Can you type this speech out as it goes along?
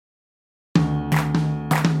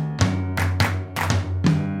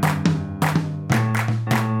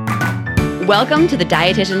Welcome to the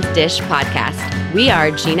Dietitian's Dish podcast. We are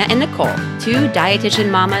Gina and Nicole, two dietitian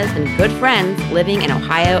mamas and good friends living in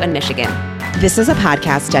Ohio and Michigan. This is a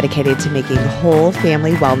podcast dedicated to making whole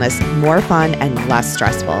family wellness more fun and less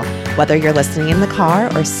stressful. Whether you're listening in the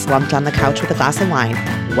car or slumped on the couch with a glass of wine,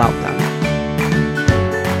 welcome.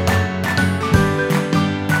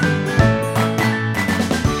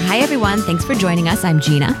 Hi, everyone. Thanks for joining us. I'm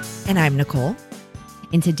Gina. And I'm Nicole.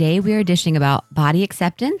 And today we are dishing about body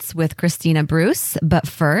acceptance with Christina Bruce. But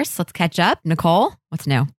first, let's catch up. Nicole, what's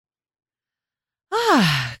new?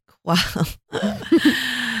 Well,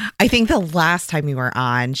 I think the last time we were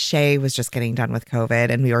on, Shay was just getting done with COVID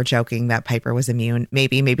and we were joking that Piper was immune.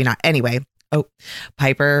 Maybe not. Anyway,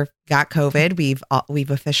 Piper got COVID.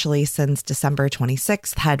 We've officially since December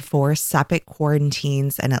 26th had 4 separate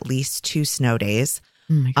quarantines and at least 2 snow days.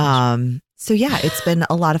 Oh my gosh. So yeah, it's been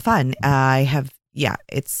a lot of fun. I'm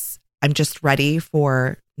just ready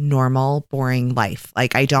for normal, boring life.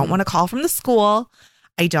 Like I don't want to call from the school.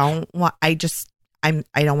 I don't want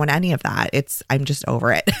any of that. I'm just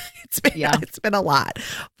over it. It's been a lot.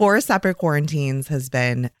 4 separate quarantines has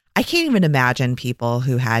been, I can't even imagine people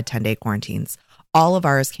who had 10-day quarantines. All of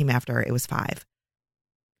ours came after it was 5.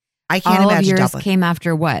 I can't imagine. All of yours Dublin. came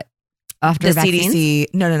after what? After The vaccines?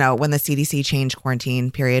 CDC, no. When the CDC changed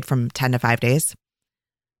quarantine period from 10 to 5 days.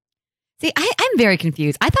 See, I'm very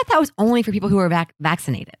confused. I thought that was only for people who were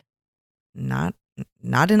vaccinated. Not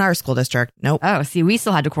in our school district. Nope. Oh, see, we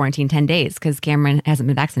still had to quarantine 10 days because Cameron hasn't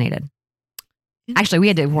been vaccinated. Actually, we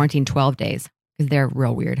had to quarantine 12 days because they're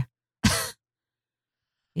real weird.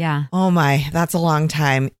 Yeah. Oh my, that's a long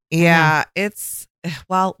time. Yeah,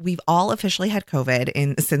 we've all officially had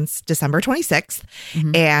COVID since December 26th.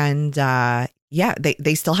 Mhm. And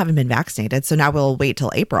they still haven't been vaccinated. So now we'll wait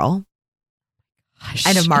till April.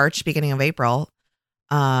 End of March, beginning of April,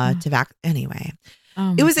 to anyway.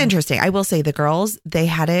 Oh It was my interesting. I will say the girls, they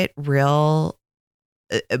had it real,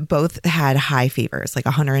 both had high fevers, like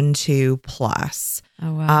 102 plus.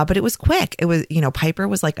 Oh, wow. But it was quick. It was, Piper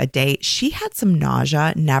was like a day. She had some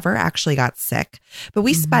nausea, never actually got sick, but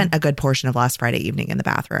we spent a good portion of last Friday evening in the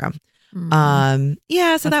bathroom. So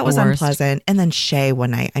That's that was the worst. unpleasant. And then Shay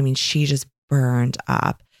one night, she just burned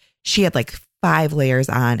up. She had like 5 layers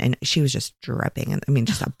on and she was just dripping. And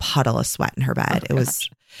just a puddle of sweat in her bed. It was,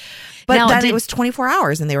 but Now, then it was 24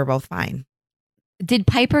 hours and they were both fine. Did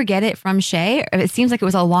Piper get it from Shay? It seems like it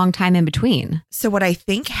was a long time in between. So what I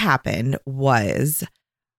think happened was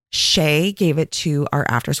Shay gave it to our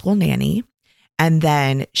after school nanny. And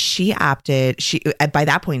then by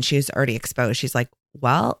that point, she was already exposed. She's like,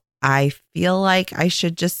 well, I feel like I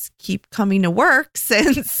should just keep coming to work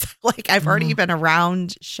since I've already been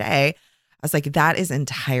around Shay. I was like, that is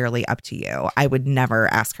entirely up to you. I would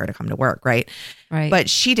never ask her to come to work, right? Right. But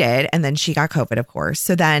she did. And then she got COVID, of course.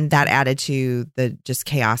 So then that added to the just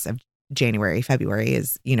chaos of January, February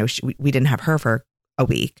is, we didn't have her for a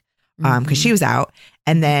week because she was out.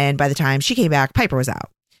 And then by the time she came back, Piper was out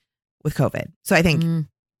with COVID. So I think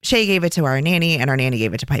Shay gave it to our nanny and our nanny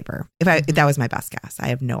gave it to Piper. That was my best guess. I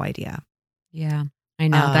have no idea. Yeah, I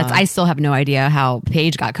know. I still have no idea how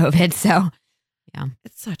Paige got COVID. So yeah,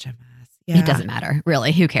 it's such a mess. Yeah. It doesn't matter,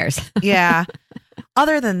 really. Who cares? Yeah.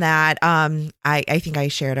 Other than that, I think I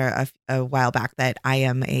shared a while back that I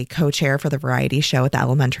am a co-chair for the variety show at the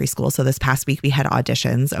elementary school. So this past week we had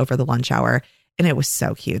auditions over the lunch hour and it was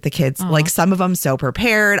so cute. The kids, some of them so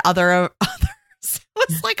prepared, others it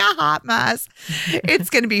was like a hot mess.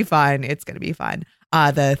 It's going to be fun.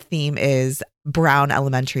 The theme is Brown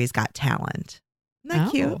Elementary's Got Talent. Isn't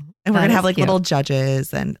that cute? And we're going to have little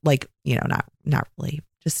judges and not really.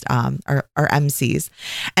 Just our MCs.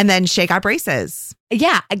 And then Shay got braces.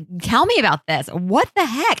 Yeah. Tell me about this. What the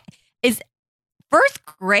heck? Is first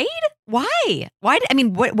grade? Why? What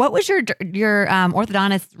was your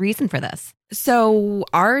orthodontist reason for this? So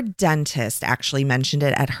our dentist actually mentioned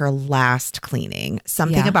it at her last cleaning.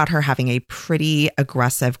 Something about her having a pretty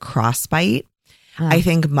aggressive crossbite. I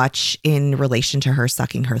think much in relation to her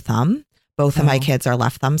sucking her thumb. Both of my kids are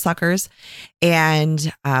left thumb suckers.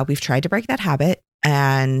 And we've tried to break that habit.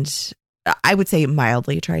 And I would say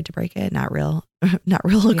mildly tried to break it, not real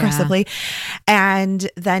aggressively. And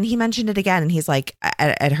then he mentioned it again. And he's like,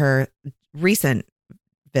 at her recent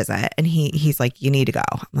visit, and he's like, you need to go.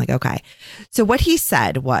 I'm like, okay. So what he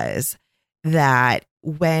said was that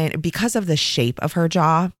because of the shape of her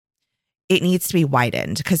jaw, it needs to be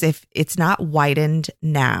widened, because if it's not widened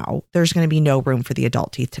now, there's going to be no room for the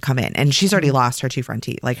adult teeth to come in. And she's already lost her 2 front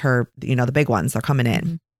teeth, like her, the big ones are coming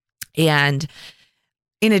in. And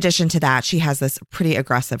in addition to that, she has this pretty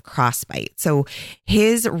aggressive crossbite. So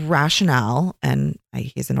his rationale, and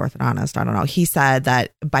he's an orthodontist, I don't know, he said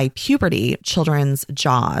that by puberty, children's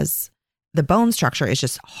jaws, the bone structure is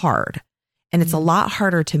just hard. And it's a lot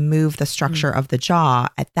harder to move the structure of the jaw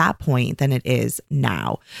at that point than it is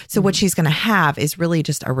now. So what she's going to have is really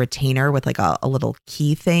just a retainer with like a little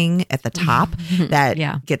key thing at the top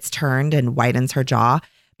that gets turned and widens her jaw.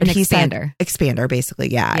 But An expander. Expander, basically.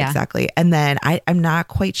 Yeah, exactly. And then I'm not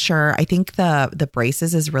quite sure. I think the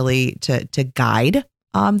braces is really to guide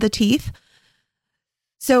the teeth.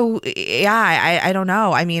 So, yeah, I don't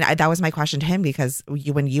know. I mean, that was my question to him because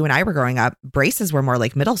when you and I were growing up, braces were more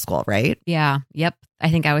like middle school, right? Yeah. Yep.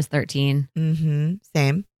 I think I was 13.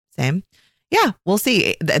 Same. Yeah, we'll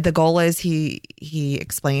see. The goal is he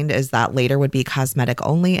explained is that later would be cosmetic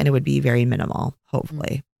only and it would be very minimal,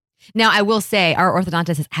 hopefully. Now, I will say our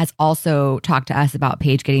orthodontist has also talked to us about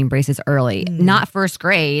Paige getting braces early. Not first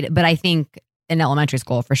grade, but I think in elementary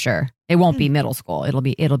school for sure. It won't be middle school. It'll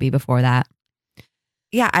be before that.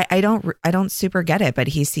 Yeah, I don't super get it, but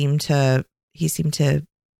he seemed to be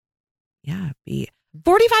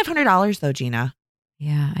 $4,500 though, Gina.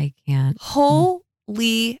 Yeah, I can't.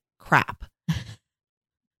 Holy crap.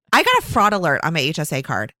 I got a fraud alert on my HSA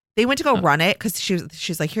card. They went to go run it because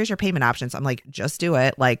she's like, here's your payment options. I'm like, just do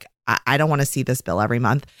it. Like, I don't want to see this bill every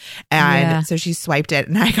month. And so she swiped it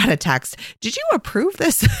and I got a text. Did you approve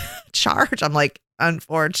this charge? I'm like,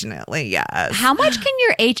 unfortunately, yes. How much can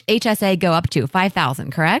your HSA go up to?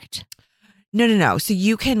 5,000, correct? No. So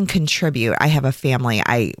you can contribute. I have a family.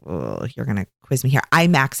 You're going to quiz me here. I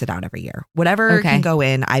max it out every year. Whatever can go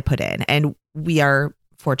in, I put in. And we are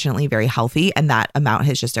fortunately very healthy. And that amount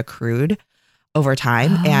has just accrued over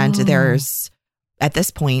time. And there's, at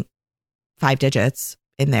this point, 5 digits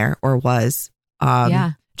in there or was.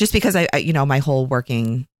 Just because I my whole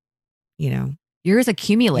working, Yours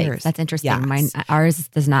accumulates. That's interesting. Yes. Ours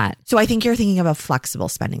does not. So I think you're thinking of a flexible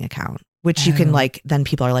spending account, which you can then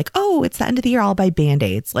people are like, oh, it's the end of the year. I'll buy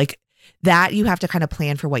Band-Aids. Like that, you have to kind of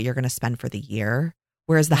plan for what you're going to spend for the year.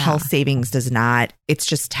 Whereas the health savings does not. It's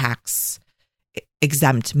just tax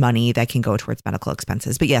exempt money that can go towards medical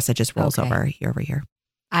expenses. But yes, it just rolls over year over year.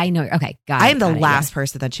 I know. Okay. Got it. I am the last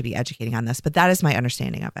person that should be educating on this, but that is my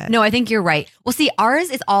understanding of it. No, I think you're right. Well, see, ours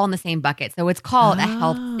is all in the same bucket. So it's called a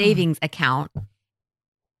health savings account.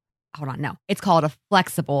 Hold on. No, it's called a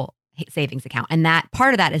flexible savings account. And that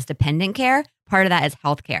part of that is dependent care. Part of that is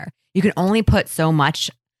health care. You can only put so much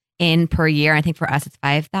in per year. I think for us, it's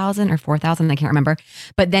 5,000 or 4,000. I can't remember.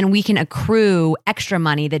 But then we can accrue extra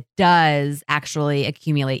money that does actually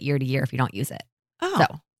accumulate year to year if you don't use it. Oh, so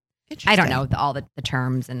I don't know all the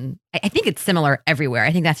terms. And I think it's similar everywhere.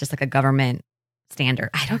 I think that's just like a government standard.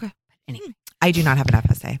 I don't know. Anyway. I do not have an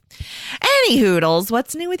FSA. Any hoodles,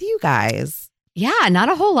 what's new with you guys? Yeah, not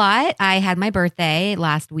a whole lot. I had my birthday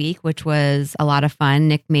last week, which was a lot of fun.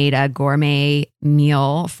 Nick made a gourmet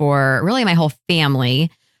meal for really my whole family.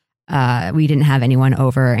 We didn't have anyone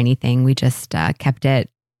over or anything. We just kept it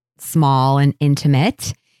small and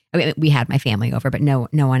intimate. I mean, we had my family over, but no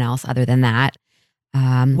one else other than that.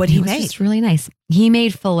 What he made? Just really nice. He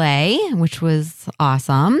made filet, which was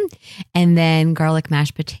awesome. And then garlic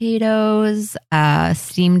mashed potatoes,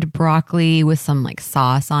 steamed broccoli with some like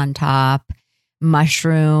sauce on top,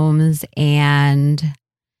 mushrooms, and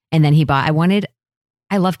then he bought,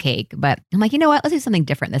 I love cake, but I'm like, you know what? Let's do something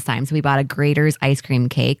different this time. So we bought a Grater's ice cream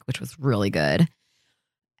cake, which was really good.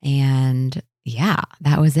 And yeah,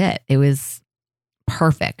 that was it. It was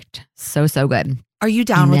perfect. So good. Are you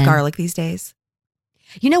down with garlic these days?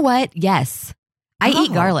 You know what? Yes. I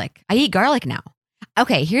eat garlic. I eat garlic now.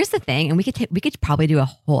 Okay, here's the thing. And we could probably do a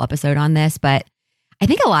whole episode on this, but I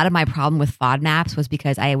think a lot of my problem with FODMAPs was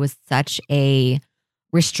because I was such a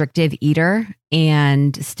restrictive eater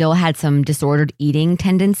and still had some disordered eating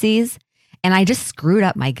tendencies. And I just screwed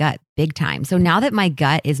up my gut big time. So now that my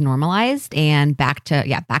gut is normalized and back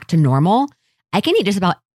to normal, I can eat just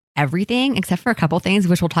about everything except for a couple things,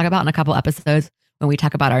 which we'll talk about in a couple episodes when we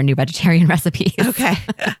talk about our new vegetarian recipes. Okay.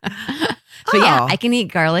 But yeah, I can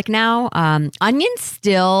eat garlic now. Onion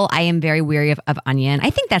still, I am very weary of onion. I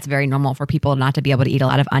think that's very normal for people not to be able to eat a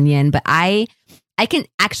lot of onion, but I can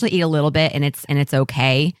actually eat a little bit and it's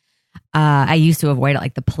okay. I used to avoid it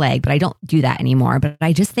like the plague, but I don't do that anymore. But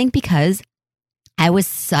I just think because I was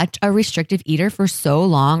such a restrictive eater for so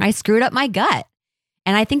long, I screwed up my gut.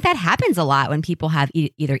 And I think that happens a lot when people have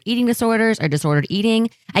either eating disorders or disordered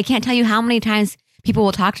eating. I can't tell you how many times people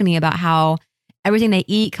will talk to me about how everything they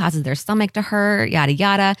eat causes their stomach to hurt, yada,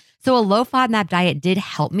 yada. So a low FODMAP diet did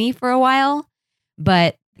help me for a while,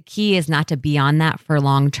 but the key is not to be on that for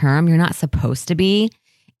long term. You're not supposed to be.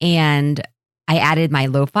 And I added my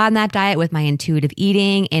low FODMAP diet with my intuitive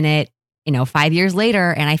eating in it, 5 years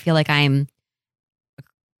later, and I feel like I'm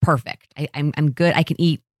perfect. I'm good. I can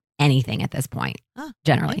eat anything at this point,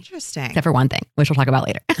 generally. Interesting. Except for one thing, which we'll talk about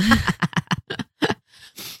later.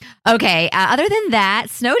 Okay. Other than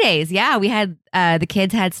that, snow days. Yeah, we had the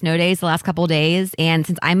kids had snow days the last couple of days. And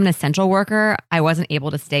since I'm an essential worker, I wasn't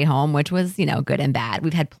able to stay home, which was, good and bad.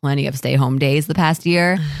 We've had plenty of stay home days the past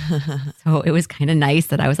year. So it was kind of nice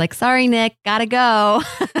that I was like, sorry, Nick, gotta go.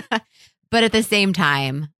 But at the same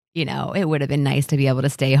time, it would have been nice to be able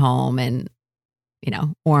to stay home and,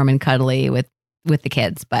 warm and cuddly with the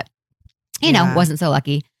kids. But, wasn't so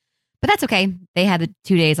lucky. But that's okay. They had the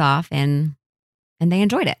 2 days off and they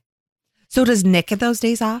enjoyed it. So does Nick get those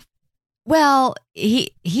days off? Well,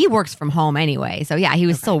 he works from home anyway. So yeah, he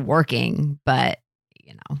was still working, but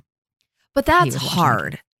But that's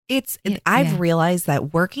hard. I've realized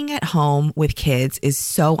that working at home with kids is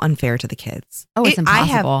so unfair to the kids. Oh, it's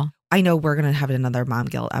impossible. I know we're going to have another mom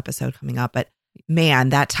guilt episode coming up, but man,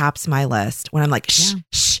 that tops my list when I'm like, shh,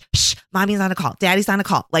 mommy's on a call. Daddy's on a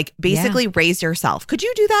call. Like basically raise yourself. Could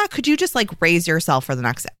you do that? Could you just like raise yourself for the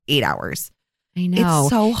next 8 hours? I know. It's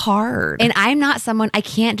so hard. And I'm not someone, I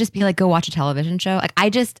can't just be like, go watch a television show. Like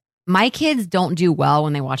my kids don't do well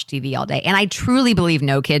when they watch TV all day. And I truly believe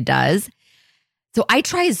no kid does. So I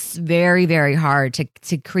try very, very hard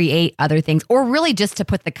to create other things or really just to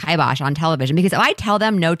put the kibosh on television, because if I tell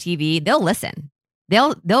them no TV, they'll listen.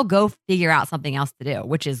 They'll go figure out something else to do,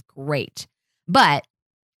 which is great. But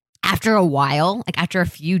after a while, like after a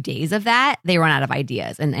few days of that, they run out of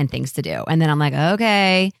ideas and things to do. And then I'm like,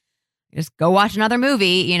 okay, just go watch another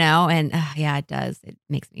movie, and yeah, it does. It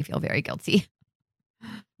makes me feel very guilty.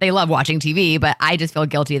 They love watching TV, but I just feel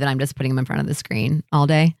guilty that I'm just putting them in front of the screen all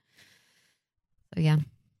day. So yeah.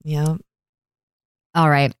 Yeah. All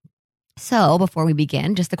right. So before we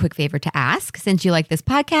begin, just a quick favor to ask. Since you like this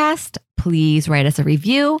podcast, please write us a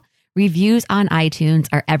review. Reviews on iTunes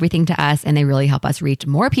are everything to us, and they really help us reach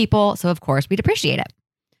more people. So of course, we'd appreciate it.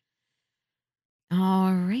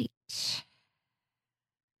 All right.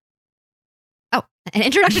 Oh, an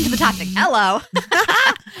introduction to the topic. Hello.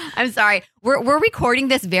 I'm sorry. We're recording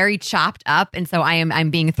this very chopped up, and so I'm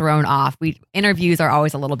being thrown off. Interviews are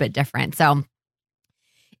always a little bit different. So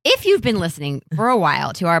if you've been listening for a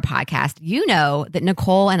while to our podcast, you know that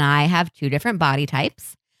Nicole and I have two different body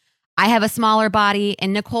types. I have a smaller body,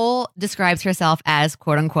 and Nicole describes herself as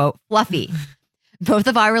quote unquote fluffy. Both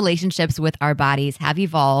of our relationships with our bodies have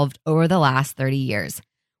evolved over the last 30 years.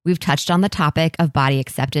 We've touched on the topic of body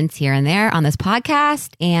acceptance here and there on this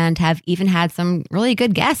podcast, and have even had some really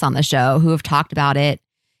good guests on the show who have talked about it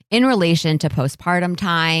in relation to postpartum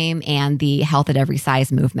time and the health at every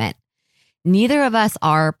size movement. Neither of us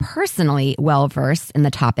are personally well-versed in the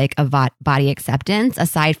topic of body acceptance,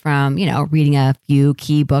 aside from, reading a few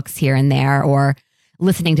key books here and there or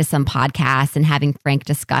listening to some podcasts and having frank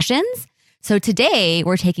discussions. So today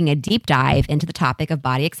we're taking a deep dive into the topic of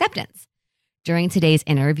body acceptance. During today's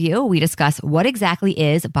interview, we discuss what exactly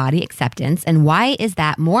is body acceptance and why is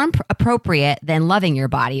that more appropriate than loving your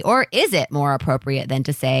body, or is it more appropriate than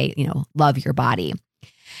to say, love your body?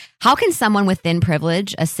 How can someone with thin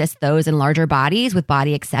privilege assist those in larger bodies with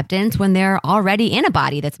body acceptance when they're already in a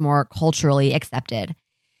body that's more culturally accepted?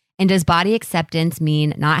 And does body acceptance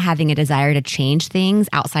mean not having a desire to change things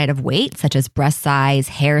outside of weight, such as breast size,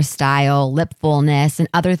 hairstyle, lip fullness, and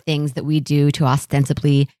other things that we do to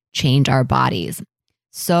ostensibly change our bodies?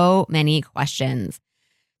 So many questions.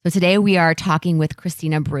 So today we are talking with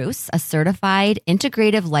Christina Bruce, a certified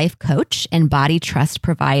integrative life coach and body trust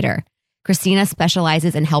provider. Christina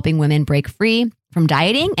specializes in helping women break free from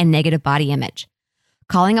dieting and negative body image.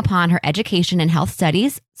 Calling upon her education in health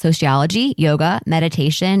studies, sociology, yoga,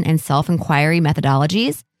 meditation, and self-inquiry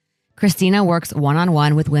methodologies, Christina works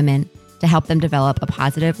one-on-one with women to help them develop a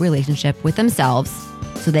positive relationship with themselves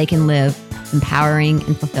so they can live empowering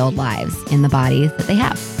and fulfilled lives in the bodies that they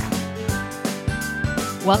have.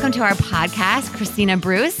 Welcome to our podcast, Christina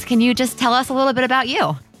Bruce. Can you just tell us a little bit about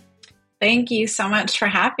you? Thank you so much for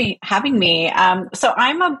having me. So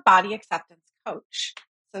I'm a body acceptance coach.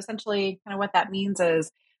 So essentially kind of what that means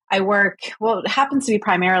is I work, it happens to be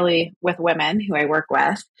primarily with women who I work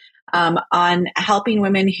with, on helping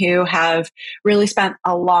women who have really spent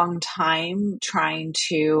a long time trying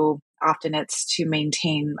to, often it's to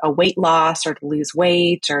maintain a weight loss or to lose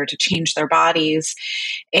weight or to change their bodies.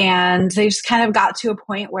 And they just kind of got to a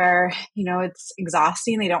point where, it's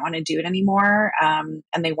exhausting. They don't want to do it anymore. And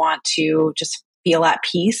they want to just feel at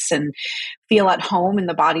peace and feel at home in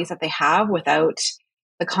the bodies that they have without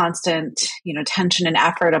the constant, tension and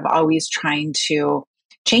effort of always trying to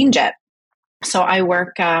change it. So I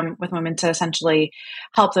work with women to essentially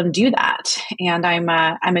help them do that. And I'm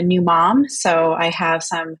a new mom, so I have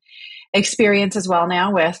some experience as well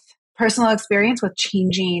now with personal experience with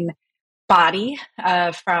changing body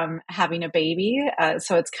from having a baby.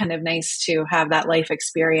 So it's kind of nice to have that life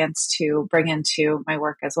experience to bring into my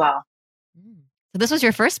work as well. So this was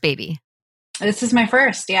your first baby? This is my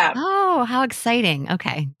first, yeah. Oh, how exciting.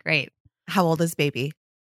 Okay, great. How old is baby?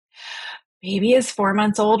 Baby is 4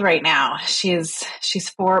 months old right now. She's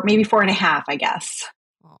 4, maybe 4.5, I guess.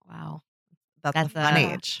 Oh, wow. That's a fun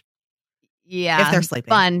age. Yeah. If they're sleeping.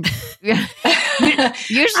 Fun.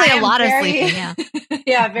 Usually a lot of sleeping, yeah.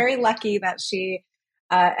 Yeah, very lucky that she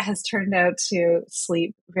has turned out to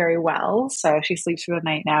sleep very well. So she sleeps through the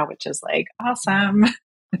night now, which is like awesome.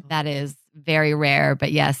 That is very rare,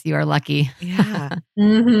 but yes, you are lucky. Yeah.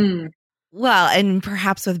 Mm-hmm. Well, and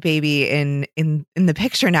perhaps with baby in the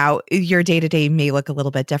picture now, your day-to-day may look a little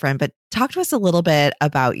bit different, but talk to us a little bit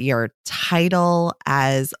about your title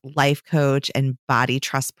as life coach and body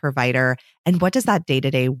trust provider, and what does that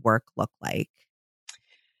day-to-day work look like?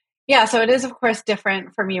 Yeah, so it is, of course,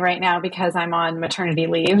 different for me right now because I'm on maternity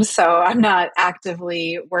leave. So I'm not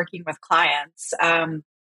actively working with clients.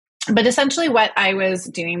 But essentially, what I was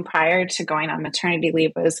doing prior to going on maternity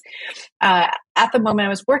leave was at the moment, I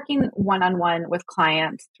was working one-on-one with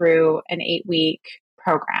clients through an 8-week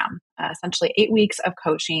program, essentially 8 weeks of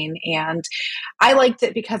coaching. And I liked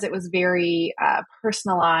it because it was very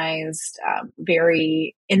personalized,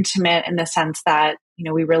 very intimate in the sense that,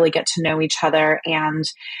 we really get to know each other, and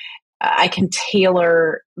I can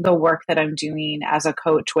tailor the work that I'm doing as a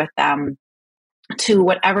coach with them to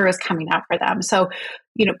whatever is coming up for them. So,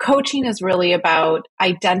 coaching is really about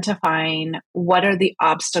identifying what are the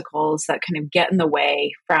obstacles that kind of get in the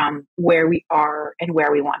way from where we are and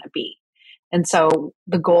where we want to be. And so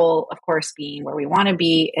the goal, of course, being where we want to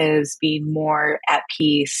be is being more at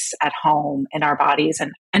peace at home in our bodies.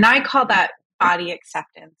 And I call that body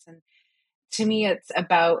acceptance. And to me, it's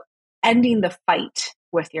about ending the fight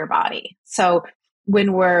with your body. So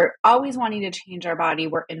when we're always wanting to change our body,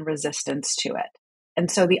 we're in resistance to it.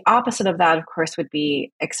 And so the opposite of that, of course, would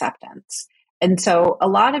be acceptance. And so a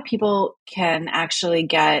lot of people can actually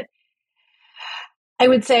get, I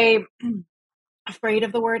would say, afraid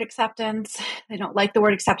of the word acceptance. They don't like the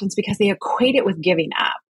word acceptance because they equate it with giving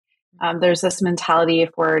up. There's this mentality, if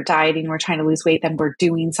we're dieting, we're trying to lose weight, then we're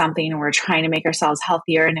doing something and we're trying to make ourselves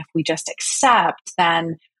healthier. And if we just accept,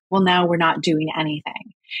 then, well, now we're not doing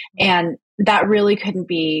anything. And that really couldn't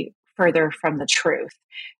be further from the truth.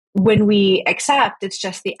 When we accept, it's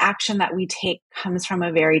just the action that we take comes from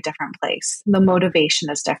a very different place. The motivation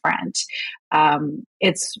is different.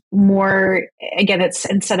 It's more, again, it's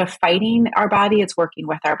instead of fighting our body, it's working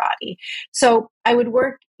with our body. So I would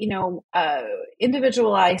work,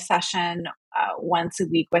 individualized session once a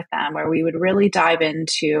week with them where we would really dive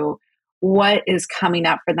into what is coming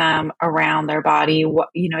up for them around their body.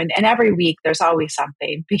 And every week there's always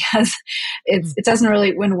something because it doesn't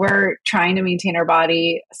really, when we're trying to maintain our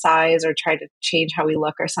body size or try to change how we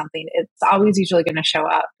look or something, it's always usually going to show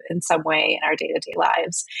up in some way in our day-to-day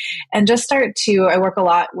lives. And just I work a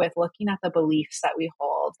lot with looking at the beliefs that we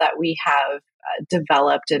hold, that we have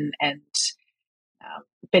developed and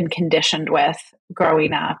been conditioned with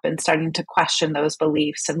growing up, and starting to question those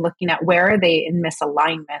beliefs and looking at where are they in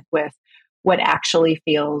misalignment with what actually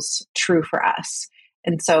feels true for us.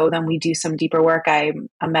 And so then we do some deeper work. I'm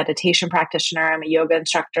a meditation practitioner. I'm a yoga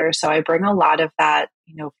instructor. So I bring a lot of that,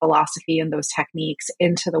 philosophy and those techniques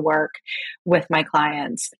into the work with my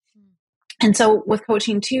clients. And so with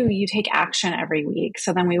coaching too, you take action every week.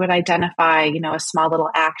 So then we would identify, a small little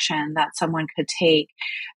action that someone could take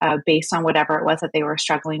based on whatever it was that they were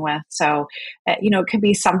struggling with. So, it could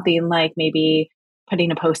be something like maybe putting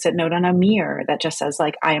a Post-it note on a mirror that just says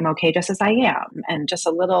like, I am okay just as I am. And just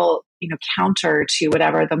a little, counter to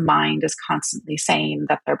whatever the mind is constantly saying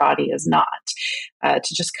that their body is not,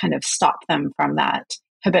 to just kind of stop them from that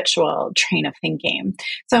habitual train of thinking.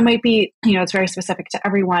 So it might be, it's very specific to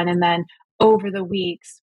everyone. And then over the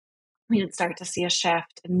weeks, we would start to see a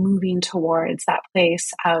shift and moving towards that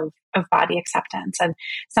place of body acceptance. And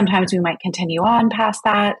sometimes we might continue on past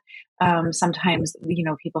that. Sometimes,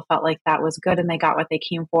 people felt like that was good and they got what they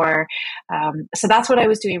came for. So that's what I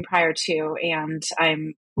was doing prior to. And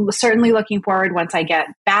I'm certainly looking forward once I get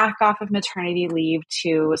back off of maternity leave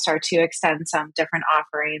to start to extend some different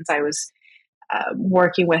offerings. I was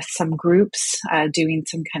working with some groups, doing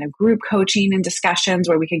some kind of group coaching and discussions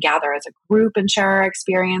where we could gather as a group and share our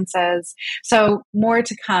experiences. So more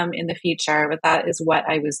to come in the future, but that is what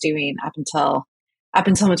I was doing up until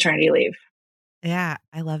maternity leave. Yeah,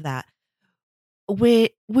 I love that.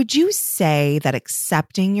 Would you say that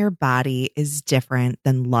accepting your body is different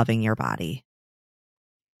than loving your body?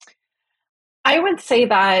 I would say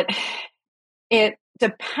that it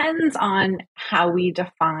depends on how we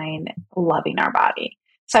define loving our body.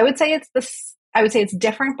 So I would say it's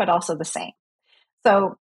different, but also the same.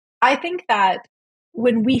 So I think that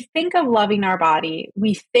when we think of loving our body,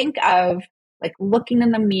 we think of like looking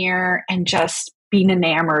in the mirror and just being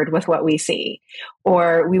enamored with what we see.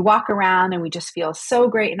 Or we walk around and we just feel so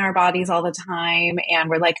great in our bodies all the time. And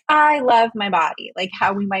we're like, I love my body, like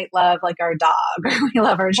how we might love like our dog or we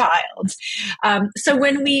love our child. So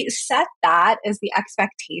when we set that as the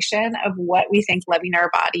expectation of what we think loving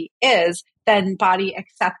our body is, then body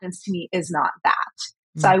acceptance to me is not that.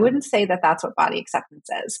 So I wouldn't say that that's what body acceptance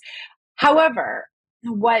is. However,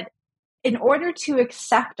 in order to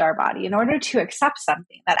accept our body, in order to accept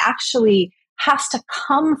something, that actually has to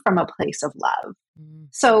come from a place of love.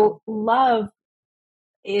 So love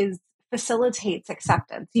facilitates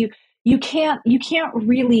acceptance. You can't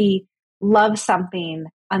really love something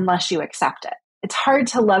unless you accept it. It's hard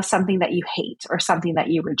to love something that you hate or something that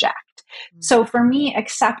you reject. So for me,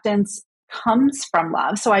 acceptance comes from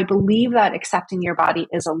love. So I believe that accepting your body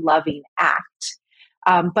is a loving act,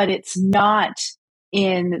 but it's not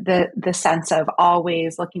in the sense of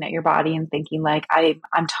always looking at your body and thinking like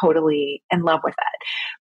I'm totally in love with it.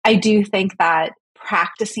 I do think that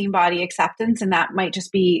practicing body acceptance, and that might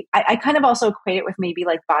just be, I kind of also equate it with maybe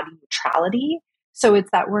like body neutrality. So it's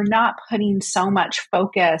that we're not putting so much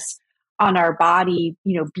focus on our body,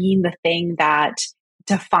 being the thing that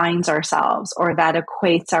defines ourselves or that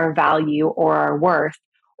equates our value or our worth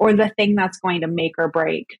or the thing that's going to make or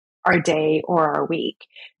break our day or our week.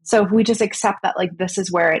 So if we just accept that like this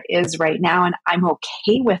is where it is right now and I'm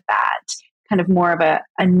okay with that, kind of more of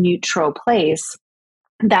a neutral place,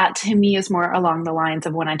 that to me is more along the lines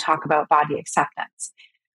of when I talk about body acceptance.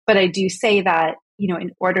 But I do say that,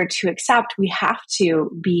 in order to accept, we have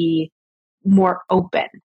to be more open.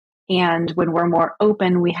 And when we're more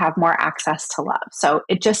open, we have more access to love. So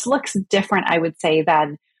it just looks different, I would say,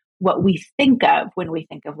 than what we think of when we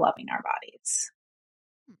think of loving our bodies.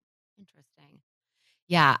 Interesting.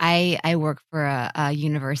 Yeah, I work for a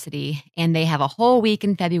university, and they have a whole week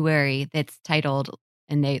in February that's titled,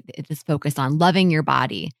 and it's just focused on loving your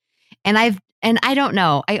body. And I don't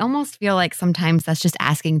know, I almost feel like sometimes that's just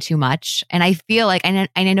asking too much. And I feel like, and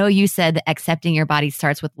I know you said that accepting your body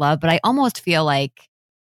starts with love, but I almost feel like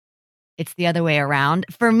it's the other way around.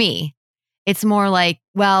 For me, it's more like,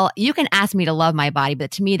 well, you can ask me to love my body,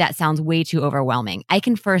 but to me, that sounds way too overwhelming. I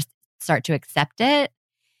can first start to accept it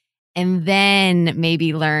and then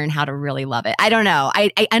maybe learn how to really love it. I don't know.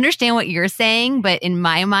 I understand what you're saying, but in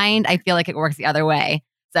my mind, I feel like it works the other way.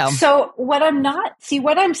 So what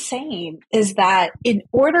I'm saying is that in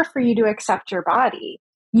order for you to accept your body,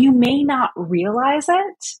 you may not realize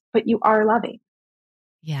it, but you are loving.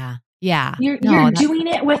 Yeah. Yeah. You're doing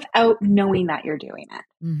it without knowing that you're doing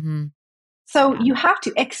it. Mm-hmm. So you have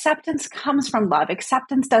to. Acceptance comes from love.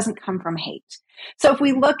 Acceptance doesn't come from hate. So if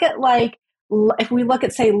we look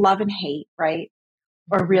at say love and hate, right?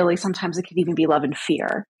 Or really sometimes it could even be love and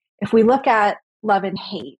fear. If we look at love and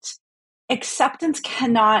hate, acceptance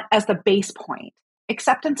cannot, as the base point,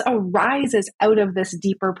 acceptance arises out of this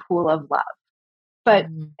deeper pool of love. But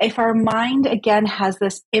if our mind, again, has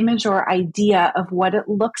this image or idea of what it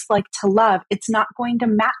looks like to love, it's not going to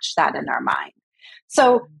match that in our mind.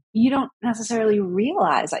 So you don't necessarily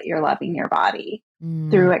realize that you're loving your body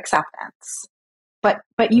through acceptance.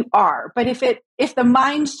 But you are. But if the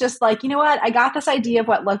mind's just like, you know what, I got this idea of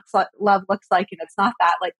what love looks like, and it's not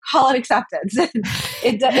that, like, call it acceptance.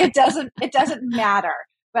 it doesn't matter.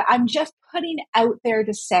 But I'm just putting out there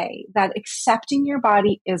to say that accepting your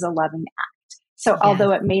body is a loving act. So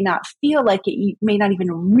although it may not feel like it, you may not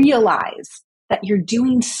even realize that you're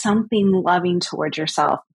doing something loving towards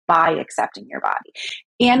yourself by accepting your body.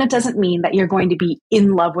 And it doesn't mean that you're going to be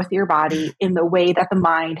in love with your body in the way that the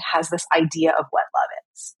mind has this idea of what love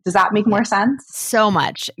is. Does that make more sense? So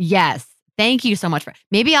much. Yes. Thank you so much for.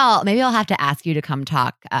 Maybe I'll have to ask you to come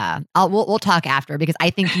talk. We'll talk after, because I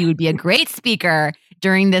think you would be a great speaker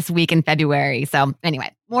during this week in February. So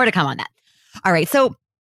anyway, more to come on that. All right. So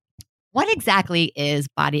what exactly is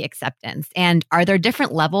body acceptance? And are there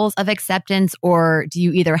different levels of acceptance, or do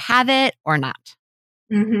you either have it or not?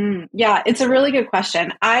 Mm-hmm. Yeah, it's a really good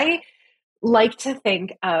question. I like to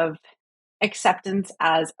think of acceptance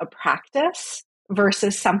as a practice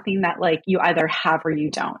versus something that like you either have or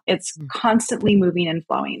you don't. It's constantly moving and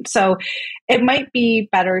flowing. So it might be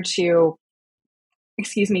better to,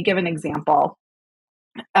 give an example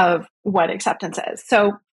of what acceptance is.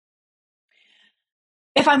 So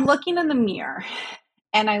if I'm looking in the mirror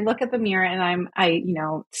and I look at the mirror and I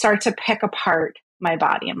start to pick apart my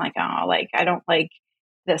body, I'm like, oh, like, I don't like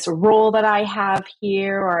this roll that I have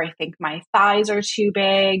here, or I think my thighs are too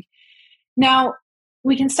big. Now,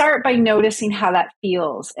 we can start by noticing how that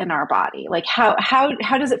feels in our body. Like how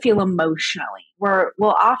does it feel emotionally? We'll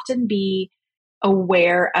often be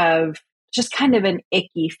aware of just kind of an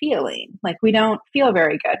icky feeling. Like we don't feel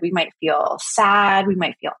very good. We might feel sad. We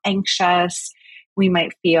might feel anxious. We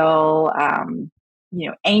might feel,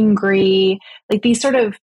 angry. Like these sort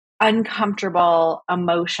of uncomfortable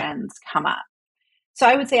emotions come up. So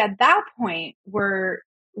I would say at that point, we're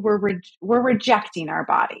rejecting our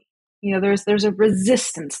body. There's a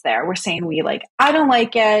resistance there. We're saying I don't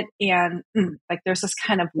like it, and there's this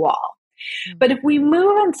kind of wall. Mm-hmm. But if we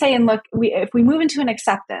move and say and look, if we move into an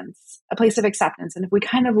acceptance, a place of acceptance, and if we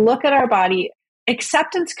kind of look at our body,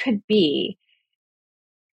 acceptance could be,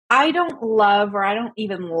 I don't love or I don't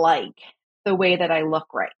even like the way that I look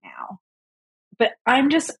right now, but I'm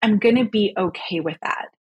going to be okay with that.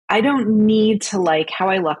 I don't need to like how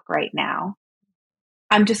I look right now.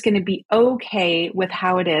 I'm just going to be okay with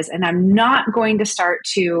how it is. And I'm not going to start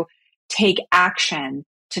to take action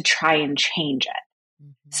to try and change it.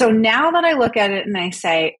 Mm-hmm. So now that I look at it and I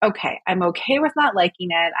say, okay, I'm okay with not liking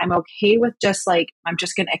it. I'm okay with I'm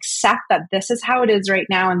just going to accept that this is how it is right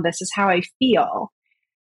now. And this is how I feel.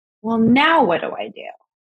 Well, now what do I do?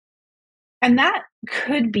 And that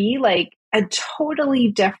could be like a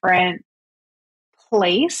totally different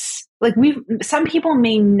place. Like some people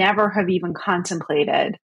may never have even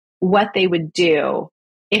contemplated what they would do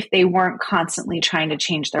if they weren't constantly trying to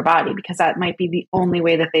change their body, because that might be the only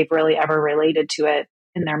way that they've really ever related to it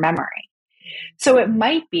in their memory. So it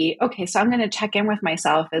might be, okay, so I'm going to check in with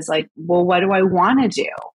myself as like, well, what do I want to do?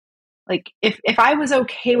 Like if I was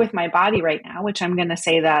okay with my body right now, which I'm going to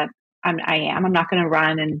say that I'm not going to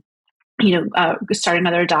run and, start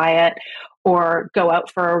another diet or go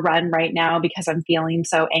out for a run right now because I'm feeling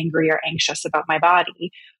so angry or anxious about my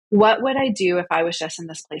body. What would I do if I was just in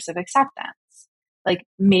this place of acceptance? Like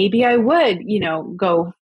maybe I would,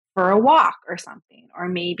 go for a walk or something, or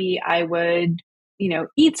maybe I would,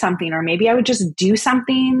 eat something, or maybe I would just do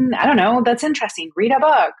something, I don't know, that's interesting, read a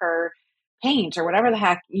book or paint or whatever the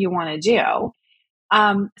heck you want to do.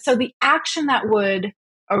 So the action that would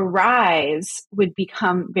arise would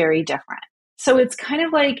become very different. So it's kind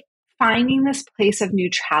of like finding this place of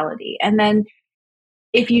neutrality. And then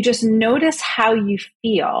if you just notice how you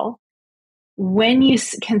feel, when you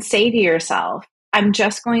can say to yourself, I'm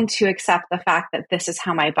just going to accept the fact that this is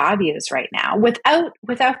how my body is right now,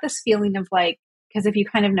 without this feeling of like, because if you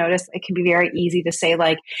kind of notice, it can be very easy to say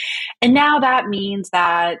like, and now that means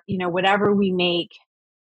that, whatever we make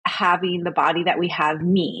having the body that we have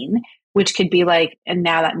mean, which could be like, and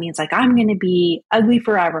now that means like, I'm going to be ugly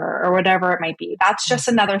forever or whatever it might be. That's just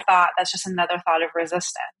another thought. That's just another thought of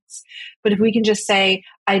resistance. But if we can just say,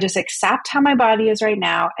 I just accept how my body is right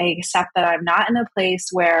now. I accept that I'm not in a place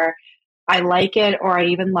where I like it or I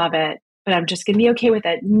even love it, but I'm just going to be okay with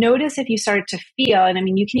it. Notice if you start to feel, and I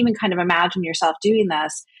mean, you can even kind of imagine yourself doing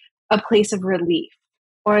this, a place of relief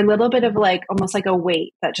or a little bit of like, almost like a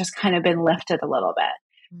weight that just kind of been lifted a little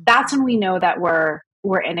bit. That's when we know that we're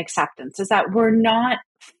in acceptance, is that we're not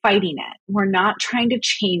fighting it. We're not trying to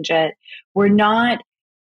change it. We're not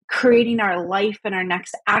creating our life and our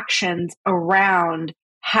next actions around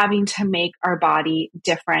having to make our body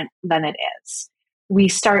different than it is. We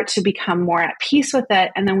start to become more at peace with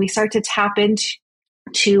it. And then we start to tap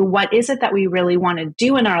into what is it that we really want to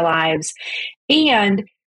do in our lives and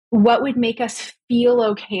what would make us feel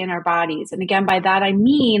okay in our bodies. And again, by that, I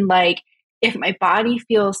mean like, if my body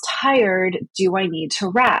feels tired, do I need to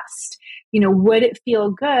rest? Would it feel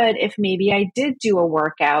good if maybe I did do a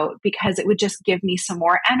workout because it would just give me some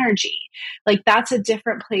more energy? Like that's a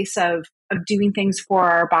different place of doing things for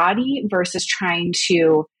our body versus trying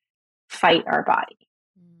to fight our body.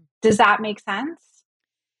 Does that make sense?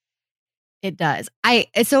 It does.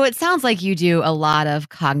 So it sounds like you do a lot of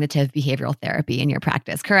cognitive behavioral therapy in your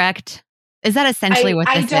practice, correct? Is that essentially what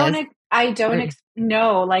this is? I don't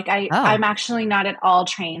know. Like I'm actually not at all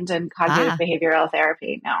trained in cognitive behavioral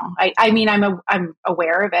therapy. No, I mean, I'm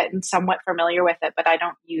aware of it and somewhat familiar with it, but I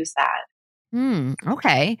don't use that.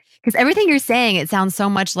 Okay. Because everything you're saying, it sounds so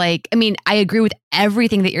much like, I mean, I agree with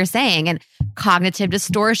everything that you're saying, and cognitive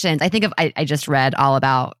distortions. I just read all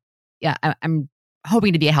about, I'm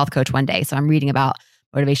hoping to be a health coach one day. So I'm reading about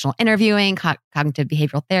motivational interviewing, cognitive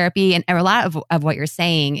behavioral therapy, and a lot of what you're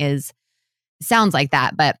saying sounds like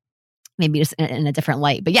that, but maybe just in a different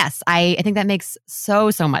light. But yes, I think that makes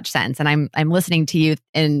so much sense. And I'm listening to you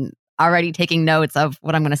and already taking notes of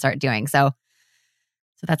what I'm going to start doing. So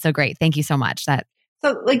So that's so great. Thank you so much.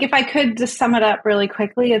 So like, if I could just sum it up really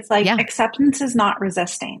quickly, it's like acceptance is not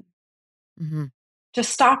resisting. Mm-hmm.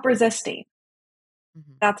 Just stop resisting.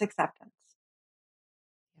 Mm-hmm. That's acceptance.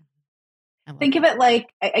 Think of it like,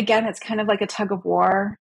 again, it's kind of like a tug of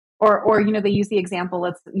war, or they use the example.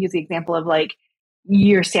 Let's use the example of like,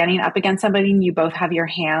 you're standing up against somebody and you both have your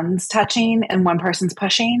hands touching and one person's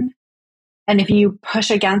pushing. And if you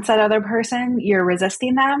push against that other person, you're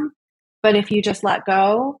resisting them. But if you just let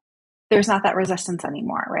go, there's not that resistance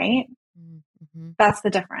anymore, right? Mm-hmm. That's the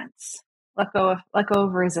difference. Let go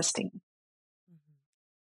of resisting.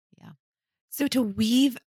 Yeah. So to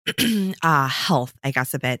weave health, I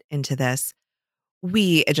guess, a bit into this,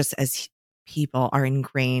 we just as people are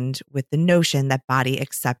ingrained with the notion that body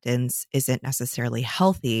acceptance isn't necessarily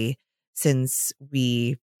healthy, since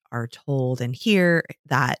we are told and hear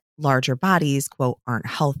that larger bodies, quote, aren't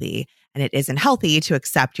healthy. And it isn't healthy to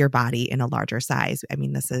accept your body in a larger size. I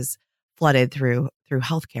mean, this is flooded through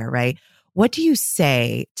healthcare, right? What do you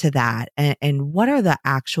say to that? And what are the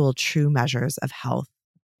actual true measures of health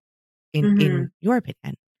in your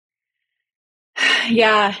opinion?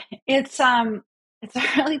 Yeah, it's a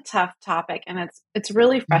really tough topic, and it's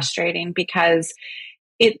really frustrating because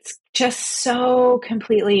it's just so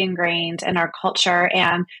completely ingrained in our culture,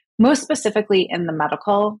 and most specifically in the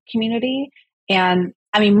medical community. And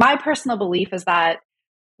I mean, my personal belief is that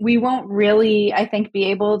we won't really, I think, be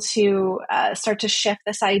able to start to shift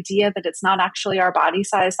this idea that it's not actually our body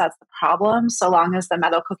size that's the problem, so long as the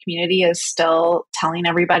medical community is still telling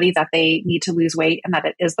everybody that they need to lose weight and that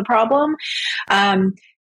it is the problem.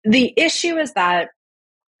 The issue is that,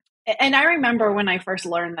 and I remember when I first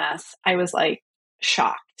learned this, I was like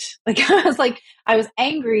shocked. Like I was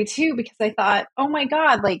angry too, because I thought, oh my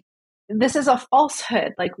God, like this is a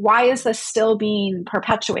falsehood. Like, why is this still being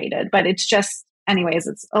perpetuated? But it's just, anyways,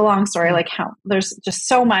 it's a long story. Like how there's just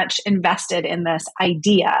so much invested in this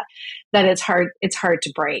idea that it's hard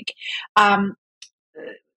to break.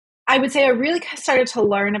 I would say I really started to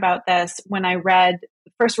learn about this when I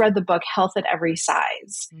first read the book Health at Every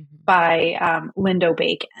Size by Lindo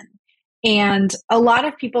Bacon. And a lot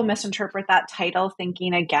of people misinterpret that title,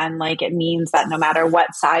 thinking, again, like it means that no matter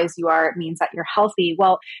what size you are, it means that you're healthy.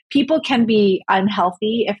 Well, people can be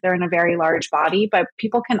unhealthy if they're in a very large body, but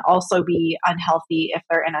people can also be unhealthy if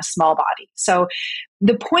they're in a small body. So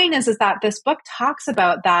the point is that this book talks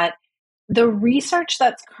about that the research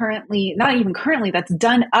that's not even currently, that's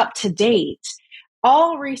done up to date,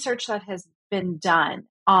 all research that has been done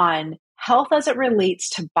on health as it relates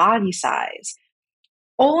to body size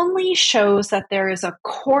only shows that there is a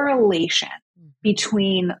correlation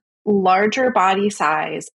between larger body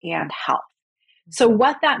size and health. So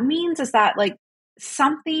what that means is that like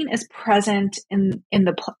something is present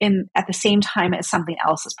at the same time as something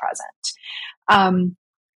else is present.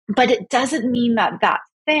 But it doesn't mean that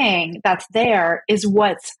thing that's there is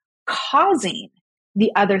what's causing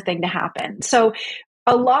the other thing to happen. So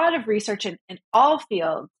a lot of research in all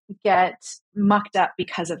fields get mucked up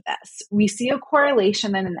because of this. We see a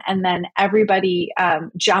correlation and then everybody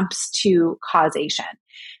jumps to causation.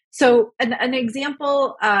 So an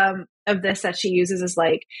example of this that she uses is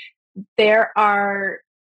like, there are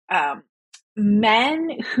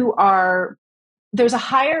men who are, there's a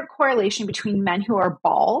higher correlation between men who are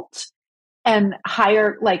bald and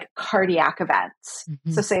higher like cardiac events.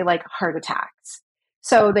 So say like heart attacks.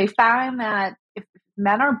 So they found that if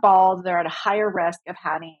men are bald, they're at a higher risk of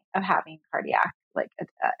having cardiac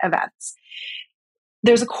events.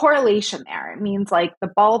 There's a correlation there. It means like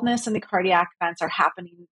the baldness and the cardiac events are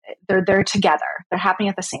happening. They're together. They're happening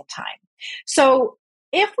at the same time. So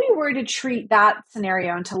if we were to treat that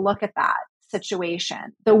scenario and to look at that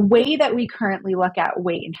situation, the way that we currently look at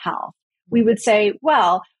weight and health, we would say,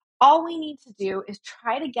 well, all we need to do is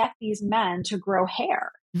try to get these men to grow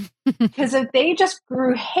hair. Because if they just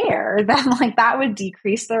grew hair, then like that would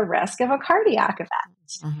decrease their risk of a cardiac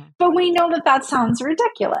event. But we know that sounds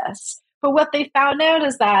ridiculous. But what they found out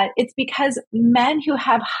is that it's because men who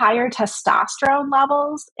have higher testosterone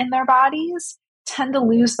levels in their bodies tend to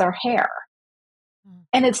lose their hair.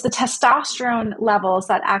 And it's the testosterone levels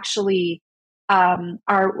that actually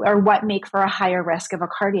are what make for a higher risk of a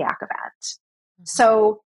cardiac event.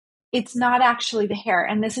 So it's not actually the hair.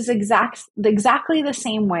 And this is exactly the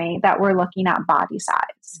same way that we're looking at body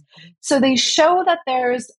size. So they show that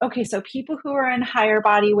so people who are in higher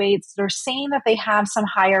body weights, they're saying that they have some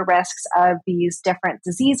higher risks of these different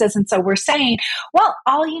diseases. And so we're saying, well,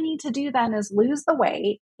 all you need to do then is lose the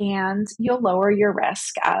weight and you'll lower your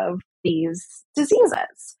risk of these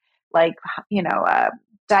diseases, like,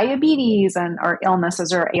 diabetes or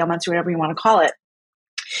illnesses or ailments or whatever you want to call it.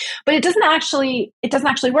 But it doesn't actually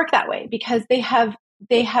work that way, because they have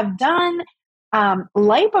done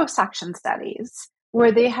liposuction studies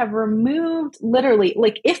where they have removed, literally,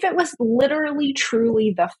 like if it was literally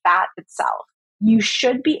truly the fat itself, you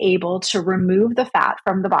should be able to remove the fat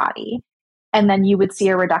from the body, and then you would see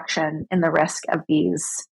a reduction in the risk of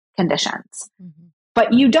these conditions. Mm-hmm.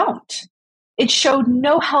 But you don't. It showed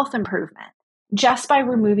no health improvement just by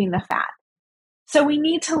removing the fat. So we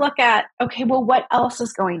need to look at, okay, well, what else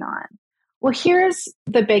is going on? Well, here's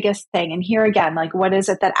the biggest thing. And here again, like, what is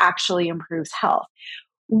it that actually improves health?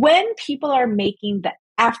 When people are making the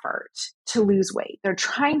effort to lose weight, they're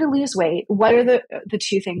trying to lose weight, what are the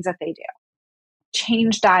two things that they do?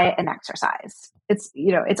 Change diet and exercise. It's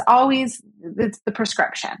the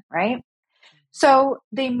prescription, right? So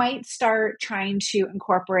they might start trying to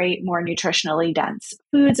incorporate more nutritionally dense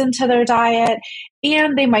foods into their diet,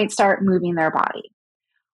 and they might start moving their body.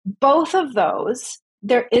 Both of those,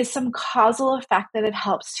 there is some causal effect that it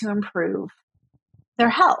helps to improve their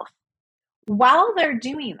health. While they're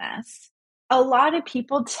doing this, a lot of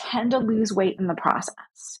people tend to lose weight in the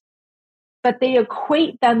process, but they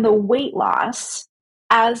equate then the weight loss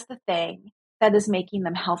as the thing that is making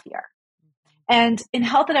them healthier. And in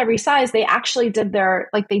Health at Every Size, they actually did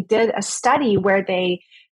a study where they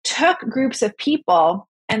took groups of people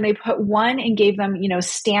and they put one and gave them,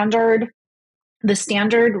 the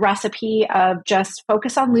standard recipe of just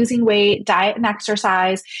focus on losing weight, diet and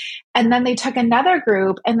exercise. And then they took another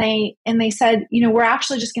group and they said, we're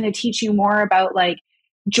actually just going to teach you more about like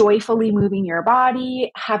joyfully moving your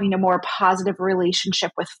body, having a more positive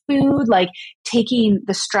relationship with food, like taking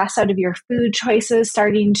the stress out of your food choices,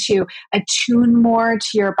 starting to attune more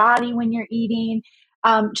to your body when you're eating,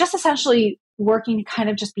 just essentially working to kind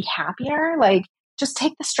of just be happier, like just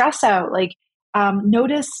take the stress out, like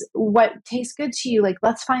notice what tastes good to you. Like,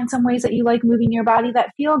 let's find some ways that you like moving your body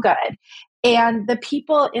that feel good. And the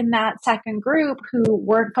people in that second group who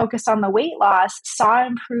weren't focused on the weight loss saw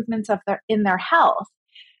improvements in their health,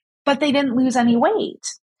 but they didn't lose any weight.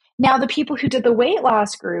 Now, the people who did the weight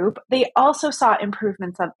loss group, they also saw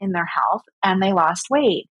improvements in their health and they lost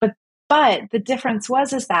weight. But the difference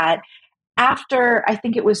is that after, I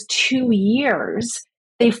think it was 2 years,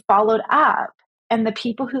 they followed up, and the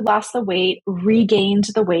people who lost the weight regained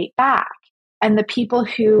the weight back. And the people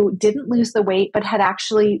who didn't lose the weight but had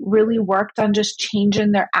actually really worked on just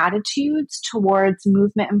changing their attitudes towards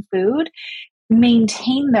movement and food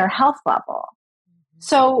maintained their health level.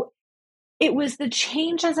 So it was the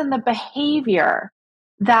changes in the behavior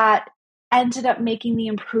that ended up making the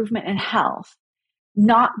improvement in health,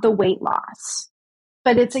 not the weight loss.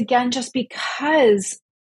 But it's again just because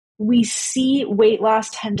we see weight loss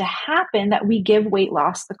tend to happen that we give weight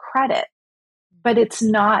loss the credit, but it's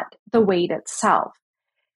not the weight itself.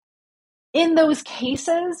 In those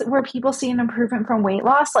cases where people see an improvement from weight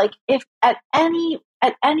loss, like if at any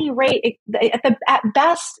rate, at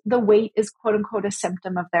best, the weight is quote unquote a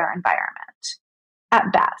symptom of their environment,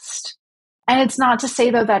 at best. And it's not to say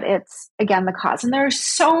though that it's, again, the cause. And there are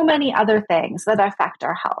so many other things that affect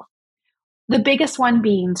our health. The biggest one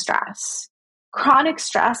being stress. Chronic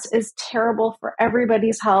stress is terrible for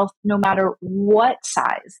everybody's health, no matter what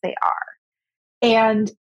size they are. And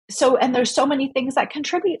there's so many things that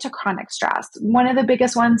contribute to chronic stress. One of the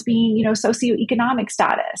biggest ones being, socioeconomic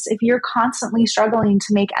status. If you're constantly struggling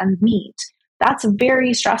to make ends meet, that's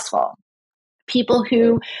very stressful. People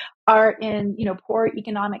who are in, poor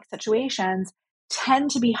economic situations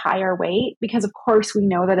tend to be higher weight because, of course, we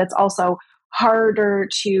know that it's also harder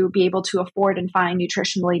to be able to afford and find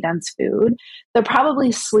nutritionally dense food. They're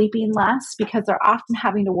probably sleeping less because they're often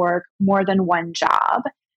having to work more than one job.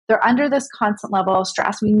 They're under this constant level of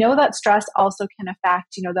stress. We know that stress also can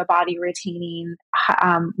affect, the body retaining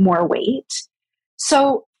more weight.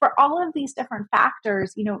 So for all of these different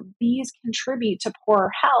factors, these contribute to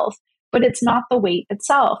poor health, but it's not the weight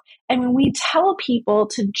itself. And when we tell people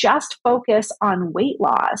to just focus on weight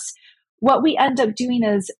loss, what we end up doing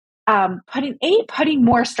is putting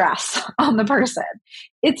more stress on the person.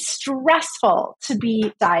 It's stressful to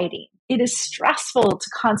be dieting. It is stressful to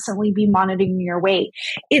constantly be monitoring your weight.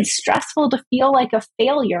 It's stressful to feel like a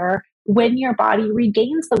failure when your body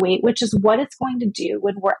regains the weight, which is what it's going to do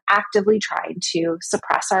when we're actively trying to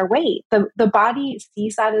suppress our weight. The body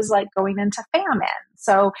sees that as like going into famine.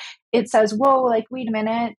 So it says, whoa, like, wait a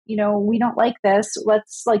minute, we don't like this.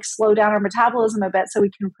 Let's like slow down our metabolism a bit so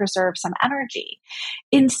we can preserve some energy.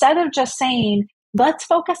 Instead of just saying, let's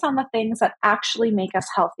focus on the things that actually make us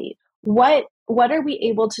healthy. What are we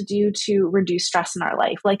able to do to reduce stress in our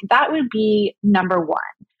life? Like, that would be number one.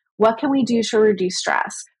 What can we do to reduce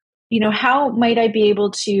stress? how might I be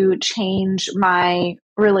able to change my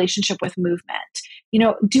relationship with movement?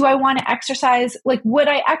 Do I want to exercise? Like, would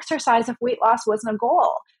I exercise if weight loss wasn't a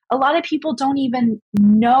goal? A lot of people don't even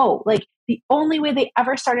know. Like, the only way they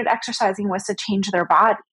ever started exercising was to change their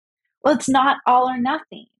body. Well, it's not all or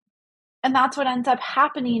nothing. And that's what ends up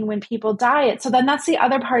happening when people diet. So then that's the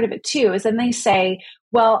other part of it too, is then they say,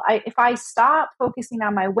 well, if I stop focusing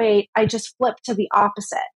on my weight, I just flip to the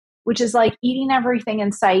opposite, which is like eating everything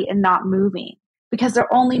in sight and not moving, because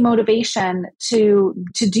their only motivation to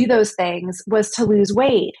do those things was to lose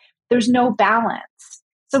weight. There's no balance.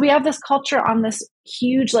 So we have this culture on this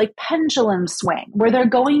huge like pendulum swing where they're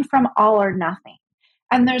going from all or nothing.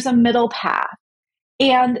 And there's a middle path.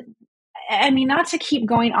 And I mean, not to keep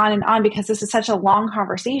going on and on because this is such a long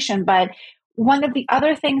conversation, but one of the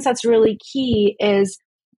other things that's really key is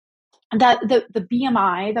that the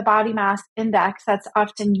BMI, the body mass index that's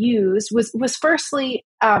often used, was firstly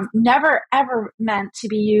never ever meant to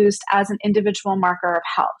be used as an individual marker of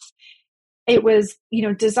health. It was,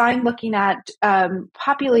 designed looking at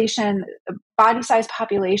population, body size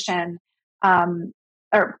population,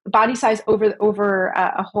 or body size over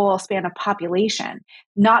a whole span of population,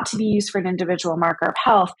 not to be used for an individual marker of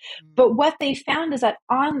health. But what they found is that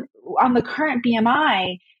on the current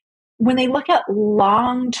BMI, when they look at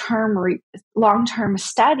long-term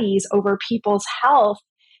studies over people's health,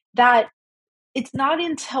 that it's not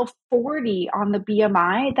until 40 on the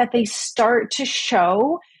BMI that they start to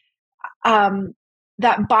show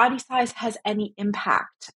that body size has any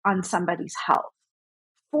impact on somebody's health.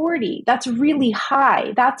 40, that's really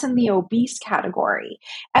high. That's in the obese category.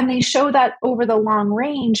 And they show that over the long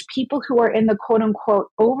range, people who are in the quote unquote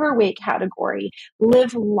overweight category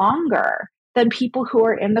live longer than people who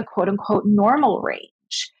are in the quote unquote normal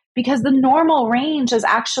range, because the normal range is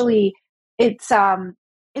actually, it's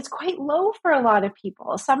quite low for a lot of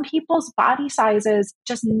people. Some people's body sizes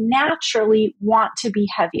just naturally want to be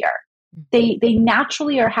heavier. They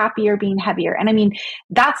naturally are happier being heavier. And I mean,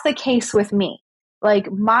 that's the case with me.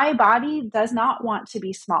 Like, my body does not want to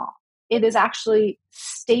be small. It is actually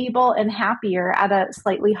stable and happier at a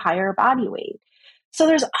slightly higher body weight. So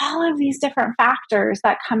there's all of these different factors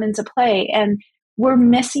that come into play, and we're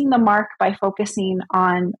missing the mark by focusing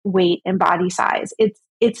on weight and body size.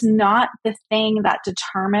 It's not the thing that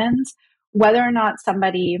determines whether or not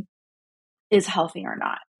somebody is healthy or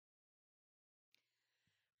not.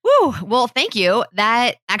 Woo. Well, thank you.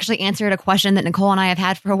 That actually answered a question that Nicole and I have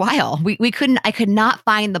had for a while. I could not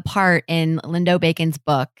find the part in Lindo Bacon's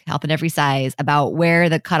book, Health at Every Size, about where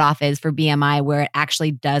the cutoff is for BMI, where it actually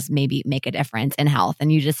does maybe make a difference in health.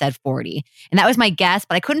 And you just said 40. And that was my guess,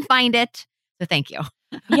 but I couldn't find it. So thank you.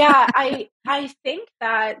 Yeah, I think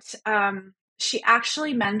that she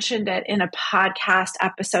actually mentioned it in a podcast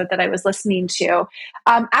episode that I was listening to.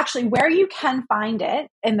 Actually, where you can find it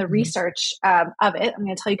in the research of it, I'm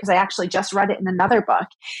going to tell you because I actually just read it in another book,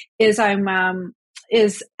 is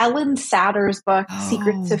Ellen Satter's book,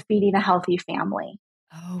 Secrets of Feeding a Healthy Family.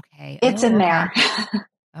 Okay. It's in there.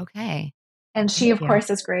 Okay. And she, of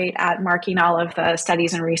course, is great at marking all of the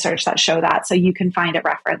studies and research that show that. So you can find it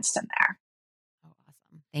referenced in there. Oh,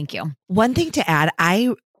 awesome. Thank you. One thing to add,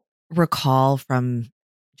 I recall from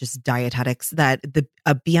just dietetics that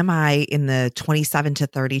a BMI in the 27 to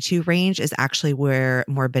 32 range is actually where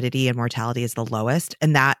morbidity and mortality is the lowest.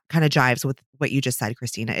 And that kind of jives with what you just said,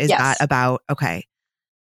 Christina. Is that about, okay.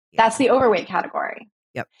 That's the overweight category.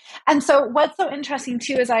 Yep. And so what's so interesting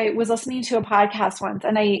too is I was listening to a podcast once,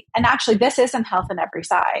 and actually this is in Health in Every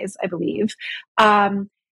Size, I believe.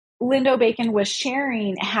 Lindo Bacon was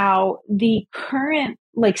sharing how the current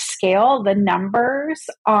scale, the numbers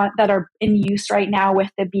that are in use right now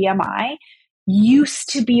with the BMI used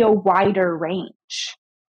to be a wider range.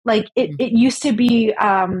 Like it used to be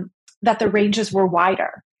that the ranges were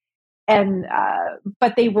wider, and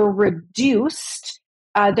but they were reduced.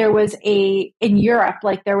 There was in Europe,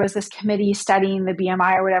 there was this committee studying the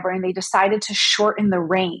BMI or whatever, and they decided to shorten the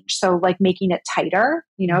range. So making it tighter,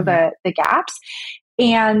 the gaps.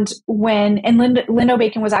 And Lindo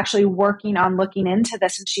Bacon was actually working on looking into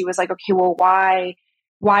this, and she was like, okay, well, why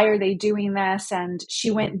are they doing this? And she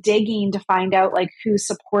went digging to find out who's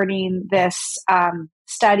supporting this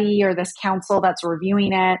study or this council that's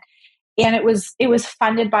reviewing it. And it was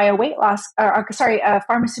funded by a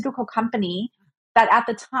pharmaceutical company that at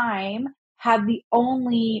the time had the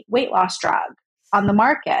only weight loss drug on the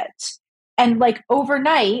market. And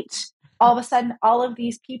overnight, all of a sudden, all of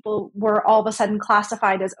these people were all of a sudden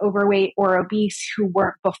classified as overweight or obese who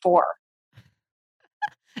weren't before.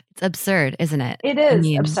 It's absurd, isn't it? It is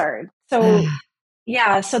absurd. So,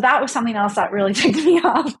 yeah, so that was something else that really ticked me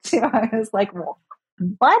off too. I was like, well,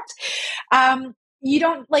 But you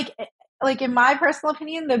don't like in my personal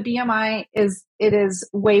opinion, the BMI is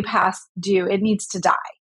way past due. It needs to die.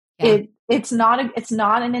 Yeah. It's not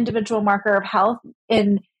an individual marker of health,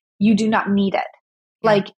 and you do not need it.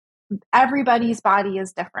 Yeah. Like everybody's body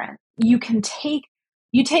is different. You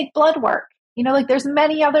take blood work. Like there's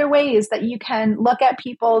many other ways that you can look at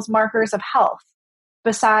people's markers of health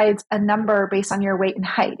besides a number based on your weight and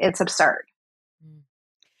height. It's absurd.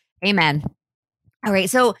 Amen. All right.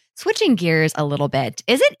 So switching gears a little bit,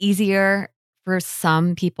 is it easier for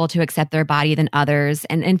some people to accept their body than others?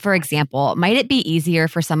 And for example, might it be easier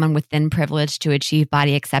for someone with thin privilege to achieve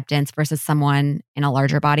body acceptance versus someone in a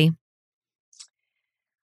larger body?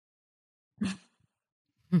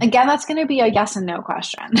 Again, that's going to be a yes and no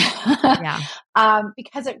question. Yeah.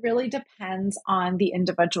 Because it really depends on the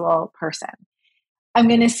individual person. I'm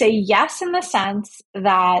going to say yes in the sense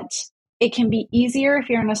that it can be easier if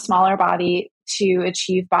you're in a smaller body to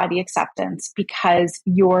achieve body acceptance because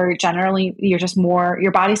your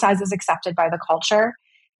body size is accepted by the culture.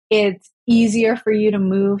 It's easier for you to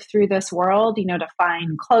move through this world, to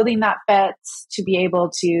find clothing that fits, to be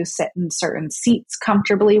able to sit in certain seats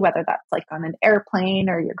comfortably, whether that's like on an airplane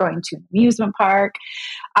or you're going to an amusement park.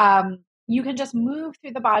 You can just move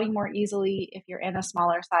through the body more easily if you're in a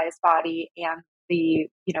smaller size body, and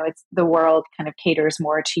the world kind of caters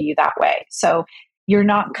more to you that way. So you're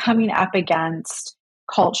not coming up against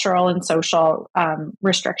cultural and social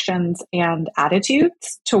restrictions and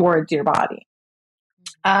attitudes towards your body.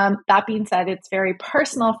 That being said, it's very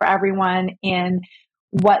personal for everyone in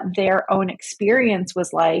what their own experience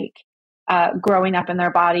was like growing up in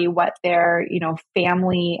their body, what their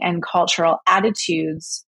family and cultural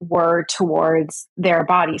attitudes were towards their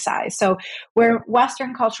body size. So where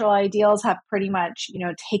Western cultural ideals have pretty much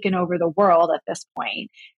taken over the world at this point,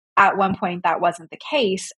 at one point that wasn't the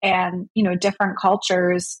case. And different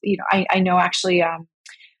cultures, I know actually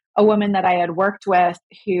a woman that I had worked with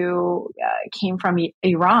who came from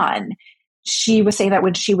Iran. She was saying that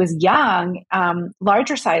when she was young,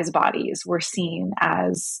 larger size bodies were seen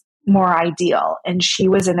as more ideal. And she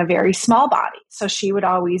was in a very small body. So she would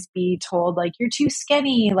always be told, like, you're too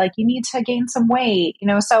skinny, like you need to gain some weight,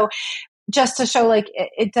 so just to show like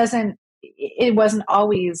it wasn't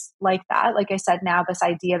always like that. Like I said, now this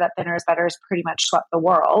idea that thinner is better has pretty much swept the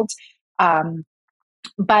world.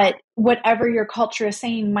 But whatever your culture is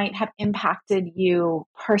saying might have impacted you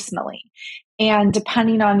personally. And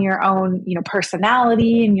depending on your own,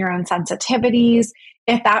 personality and your own sensitivities,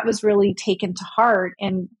 if that was really taken to heart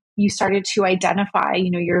and you started to identify,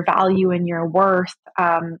 your value and your worth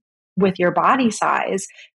with your body size,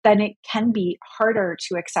 then it can be harder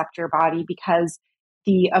to accept your body because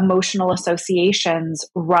the emotional associations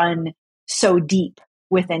run so deep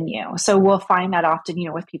within you. So we'll find that often,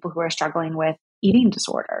 with people who are struggling with eating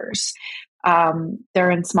disorders.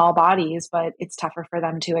 They're in small bodies, but it's tougher for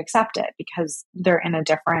them to accept it because they're in a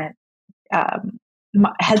different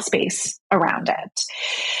headspace around it.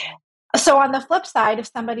 So on the flip side, if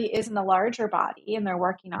somebody is in a larger body and they're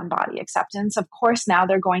working on body acceptance, of course, now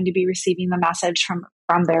they're going to be receiving the message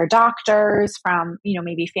from their doctors, from,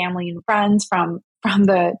 maybe family and friends, from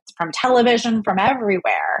television, from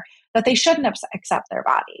everywhere, that they shouldn't accept their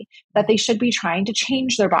body, that they should be trying to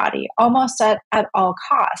change their body almost at all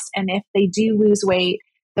costs. And if they do lose weight,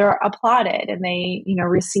 they're applauded and they,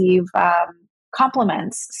 receive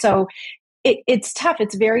compliments. So it's tough.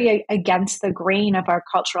 It's very against the grain of our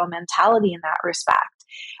cultural mentality in that respect.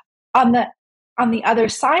 On the other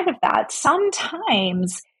side of that,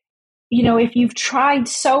 sometimes, if you've tried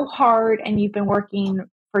so hard and you've been working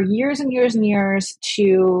for years and years and years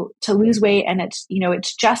to lose weight and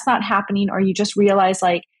it's just not happening, or you just realize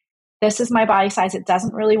like, this is my body size. It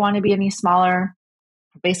doesn't really want to be any smaller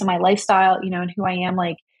based on my lifestyle, and who I am.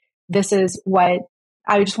 Like, this is what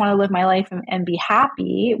I just want to live my life and be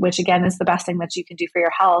happy, which again is the best thing that you can do for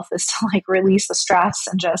your health, is to like release the stress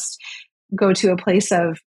and just go to a place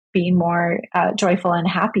of being more joyful and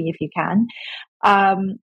happy if you can.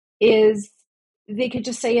 Is they could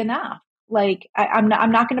just say enough. Like, I'm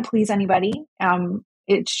not going to please anybody.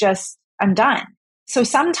 It's just, I'm done. So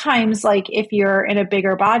sometimes, like, if you're in a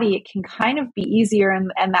bigger body, it can kind of be easier in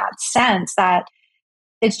that sense that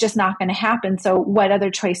it's just not going to happen. So what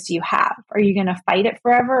other choice do you have? Are you going to fight it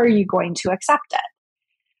forever? Or are you going to accept it?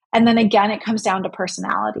 And then again, it comes down to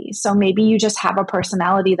personality. So maybe you just have a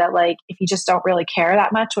personality that, like, if you just don't really care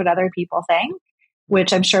that much what other people think,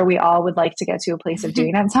 which I'm sure we all would like to get to a place of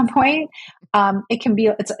doing at some point,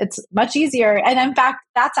 it's much easier. And in fact,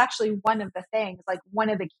 that's actually one of the things, like one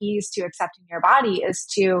of the keys to accepting your body is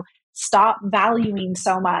to stop valuing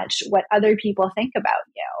so much what other people think about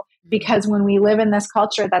you. Because when we live in this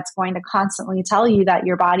culture that's going to constantly tell you that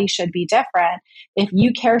your body should be different, if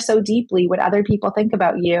you care so deeply what other people think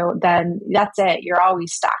about you, then that's it. You're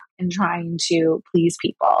always stuck in trying to please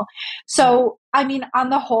people. So, I mean,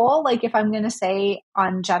 on the whole, like if I'm going to say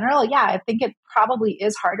on general, yeah, I think it probably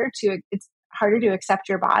is it's harder to accept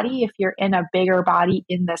your body if you're in a bigger body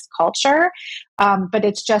in this culture. But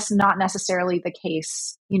it's just not necessarily the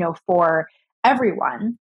case, for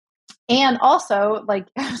everyone. And also, like,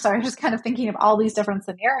 sorry, I'm just kind of thinking of all these different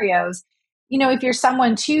scenarios. If you're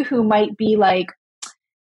someone too who might be like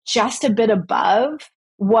just a bit above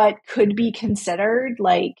what could be considered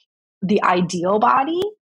like the ideal body.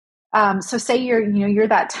 So say you're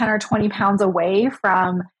that 10 or 20 pounds away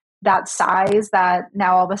from that size that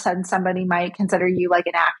now all of a sudden somebody might consider you like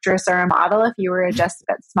an actress or a model if you were just a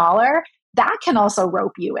bit smaller. That can also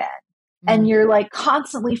rope you in. And you're like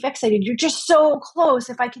constantly fixated. You're just so close.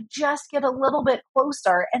 If I could just get a little bit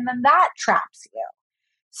closer, and then that traps you.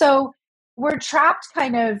 So we're trapped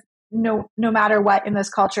kind of no matter what in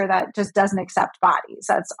this culture that just doesn't accept bodies.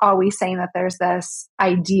 That's always saying that there's this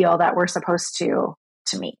ideal that we're supposed to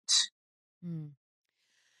meet.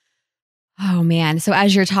 Oh man. So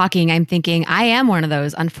as you're talking, I'm thinking I am one of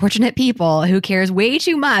those unfortunate people who cares way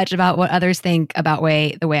too much about what others think about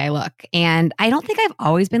the way I look. And I don't think I've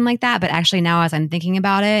always been like that, but actually now as I'm thinking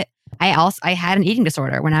about it, I had an eating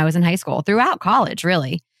disorder when I was in high school, throughout college,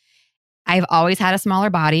 really. I've always had a smaller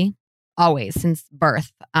body, always since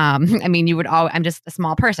birth. I mean, I'm just a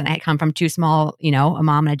small person. I had come from two small, a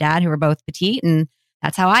mom and a dad who were both petite, and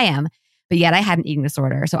that's how I am. But yet I had an eating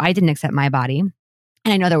disorder. So I didn't accept my body.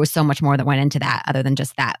 And I know there was so much more that went into that other than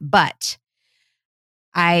just that. But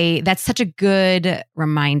that's such a good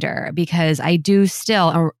reminder, because I do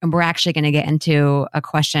still, and we're actually going to get into a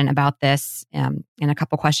question about this in a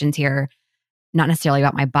couple questions here, not necessarily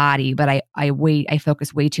about my body, but I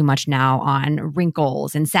focus way too much now on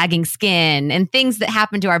wrinkles and sagging skin and things that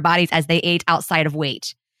happen to our bodies as they age outside of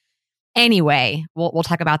weight. Anyway, we'll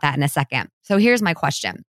talk about that in a second. So here's my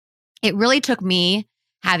question. It really took me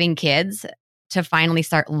having kids to finally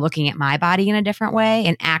start looking at my body in a different way.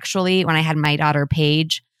 And actually, when I had my daughter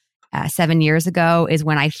Paige 7 years ago, is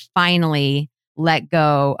when I finally let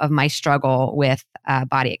go of my struggle with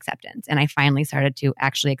body acceptance. And I finally started to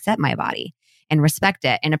actually accept my body and respect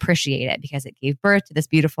it and appreciate it, because it gave birth to this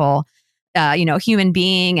beautiful, human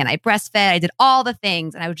being. And I breastfed, I did all the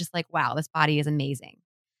things. And I was just like, wow, this body is amazing.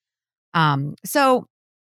 So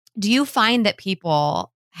do you find that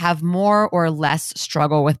people have more or less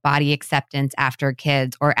struggle with body acceptance after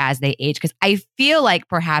kids or as they age? Because I feel like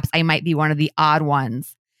perhaps I might be one of the odd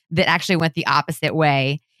ones that actually went the opposite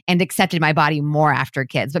way and accepted my body more after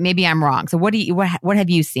kids, but maybe I'm wrong. So what have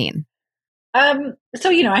you seen? So,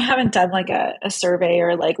 I haven't done like a survey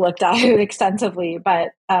or like looked at it extensively,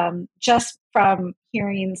 but just from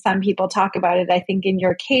hearing some people talk about it, I think in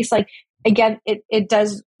your case, like, again, it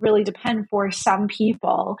does really depend for some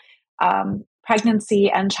people. Pregnancy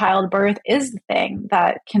and childbirth is the thing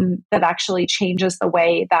that actually changes the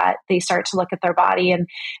way that they start to look at their body. And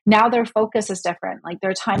now their focus is different. Like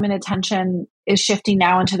their time and attention is shifting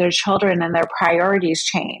now into their children, and their priorities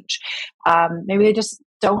change. Maybe they just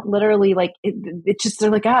don't literally like it just,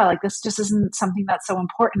 they're like, oh, like this just isn't something that's so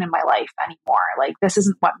important in my life anymore. Like this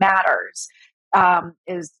isn't what matters,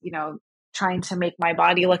 is, trying to make my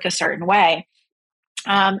body look a certain way.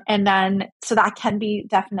 And then, so that can be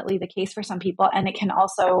definitely the case for some people. And it can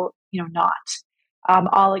also, not.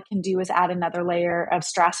 All it can do is add another layer of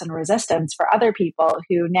stress and resistance for other people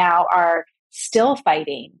who now are still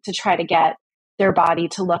fighting to try to get their body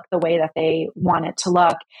to look the way that they want it to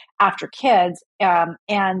look after kids.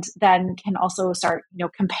 And then can also start,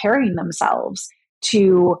 comparing themselves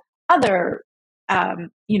to other,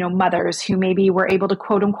 mothers who maybe were able to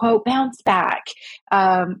quote unquote bounce back,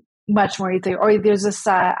 much more easily. Or there's this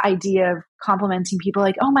idea of complimenting people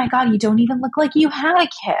like, oh my God, you don't even look like you had a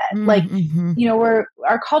kid. Like,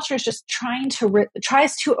 our culture is just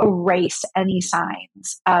tries to erase any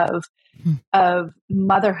signs of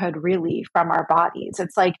motherhood really from our bodies.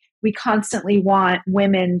 It's like we constantly want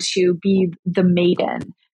women to be the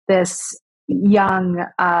maiden, this young,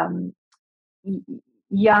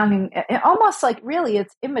 almost like really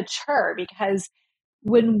it's immature, because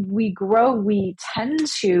when we grow, we tend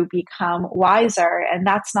to become wiser, and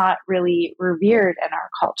that's not really revered in our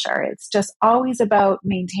culture. It's just always about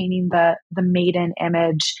maintaining the maiden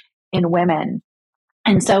image in women.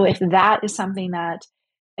 And so if that is something that,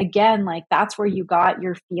 again, like that's where you got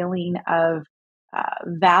your feeling of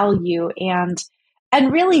value and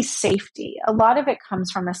and really safety. A lot of it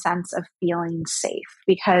comes from a sense of feeling safe,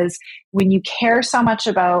 because when you care so much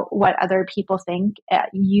about what other people think,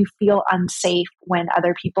 you feel unsafe when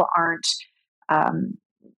other people aren't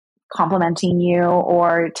complimenting you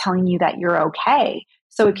or telling you that you're okay.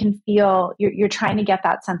 So it can feel you're trying to get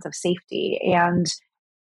that sense of safety, and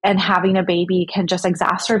having a baby can just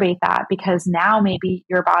exacerbate that, because now maybe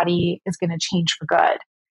your body is going to change for good.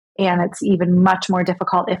 And it's even much more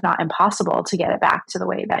difficult, if not impossible, to get it back to the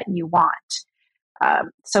way that you want.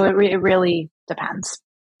 So it really depends.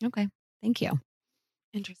 Okay. Thank you.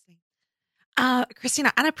 Interesting.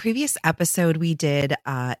 Christina, on a previous episode we did,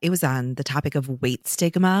 it was on the topic of weight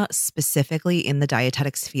stigma, specifically in the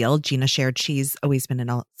dietetics field. Gina shared she's always been in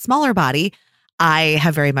a smaller body. I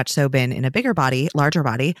have very much so been in a bigger body, larger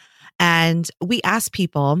body. And we asked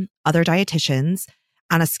people, other dietitians,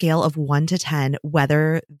 on a scale of 1 to 10,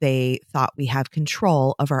 whether they thought we have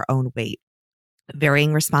control of our own weight.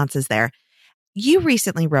 Varying responses there. You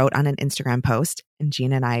recently wrote on an Instagram post, and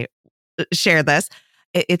Gina and I shared this.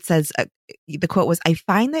 It says, the quote was, "I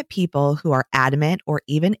find that people who are adamant or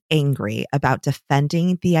even angry about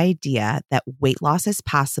defending the idea that weight loss is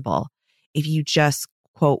possible if you just,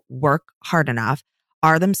 quote, work hard enough,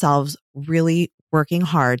 are themselves really working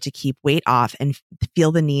hard to keep weight off and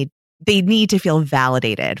feel they need to feel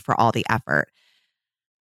validated for all the effort."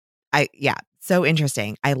 So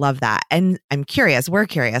interesting. I love that. And we're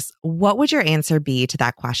curious, what would your answer be to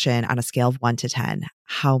that question on a scale of 1 to 10?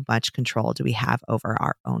 How much control do we have over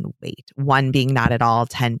our own weight? 1 being not at all,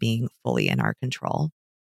 10 being fully in our control.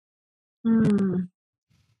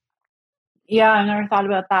 Yeah, I've never thought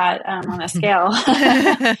about that on a scale.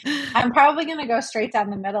 I'm probably going to go straight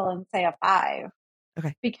down the middle and say a 5.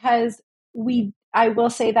 Okay. Because I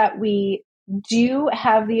will say that we do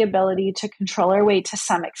have the ability to control our weight to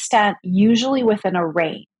some extent, usually within a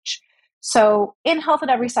range. So in Health at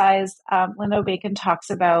Every Size, Linda Bacon talks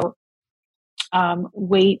about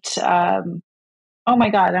weight. Oh my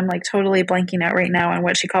God, I'm like totally blanking out right now on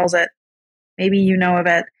what she calls it. Maybe you know of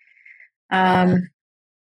it.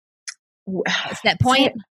 Set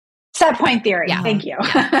point. Set point theory. Yeah. Thank you.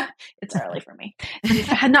 It's early for me.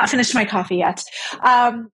 I had not finished my coffee yet.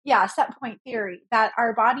 Set point theory, that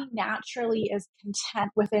our body naturally is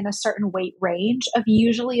content within a certain weight range of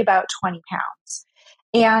usually about 20 pounds.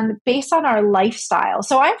 And based on our lifestyle,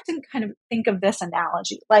 so I have to kind of think of this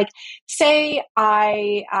analogy. Like, say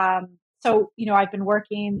I've been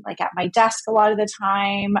working like at my desk a lot of the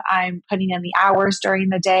time. I'm putting in the hours during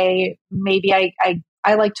the day. Maybe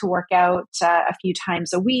I like to work out a few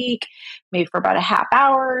times a week, maybe for about a half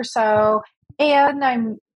hour or so.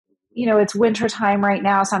 And it's winter time right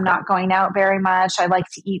now, so I'm not going out very much. I like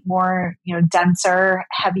to eat more, denser,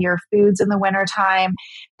 heavier foods in the winter time.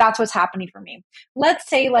 That's what's happening for me. Let's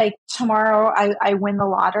say like tomorrow I win the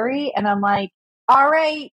lottery and I'm like, all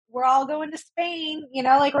right, we're all going to Spain,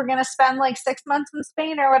 like we're going to spend like 6 months in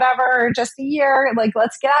Spain or whatever, or just a year. Like,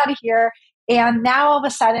 let's get out of here. And now all of a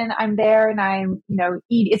sudden I'm there and I'm,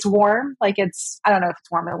 it's warm. Like I don't know if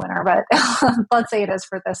it's warm in the winter, but let's say it is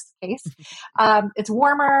for this case. It's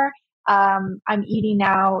warmer. I'm eating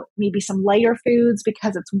now maybe some lighter foods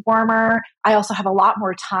because it's warmer. I also have a lot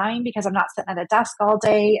more time because I'm not sitting at a desk all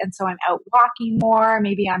day. And so I'm out walking more.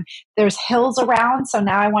 Maybe there's hills around. So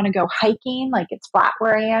now I want to go hiking, like it's flat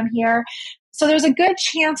where I am here. So there's a good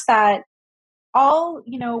chance that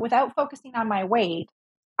without focusing on my weight,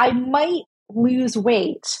 I might lose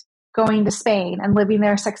weight going to Spain and living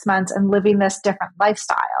there 6 months and living this different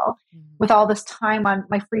lifestyle with all this time on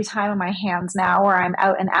my free time on my hands now, where I'm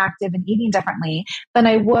out and active and eating differently than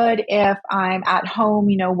I would if I'm at home,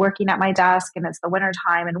 working at my desk and it's the winter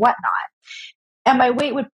time and whatnot. And my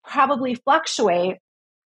weight would probably fluctuate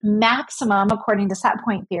maximum, according to set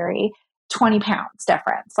point theory, 20 pounds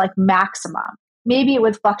difference, like maximum. Maybe it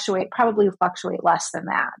would probably fluctuate less than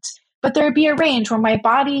that. But there would be a range where my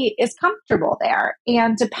body is comfortable there.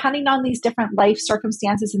 And depending on these different life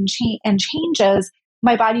circumstances and changes,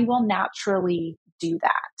 my body will naturally do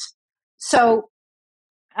that. So,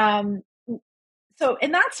 and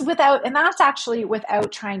that's actually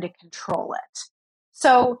without trying to control it.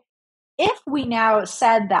 So if we now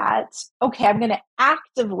said that, okay, I'm going to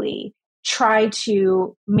actively try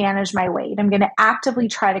to manage my weight, I'm going to actively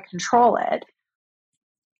try to control it,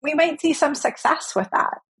 we might see some success with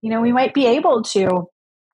that. We might be able to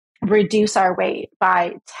reduce our weight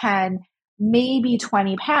by 10, maybe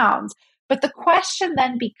 20 pounds. But the question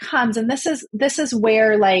then becomes, and this is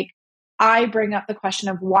where like I bring up the question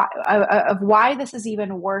of why this is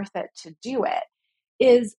even worth it to do it,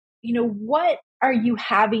 is, what are you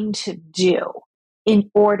having to do in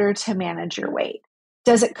order to manage your weight?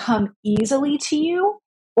 Does it come easily to you?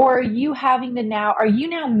 Or are you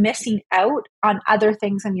now missing out on other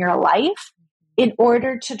things in your life in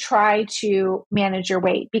order to try to manage your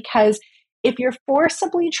weight? Because if you're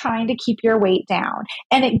forcibly trying to keep your weight down,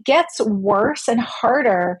 and it gets worse and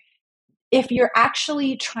harder if you're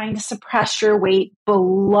actually trying to suppress your weight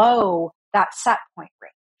below that set point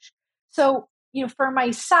range. So, for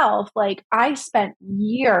myself, like I spent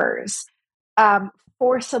years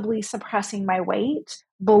forcibly suppressing my weight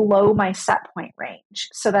below my set point range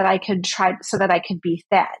so that I could be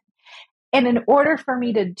thin. And in order for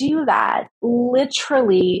me to do that,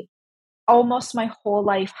 literally almost my whole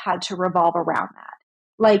life had to revolve around that.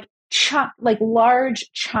 Like large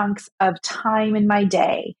chunks of time in my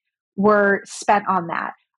day were spent on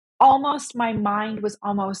that. Almost my mind was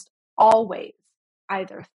almost always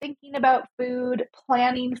either thinking about food,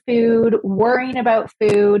 planning food, worrying about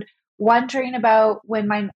food, wondering about when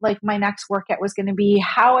my next workout was going to be,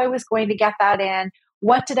 how I was going to get that in,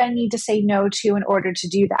 what did I need to say no to in order to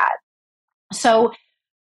do that. So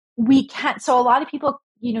a lot of people,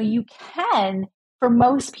 you can, for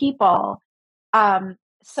most people,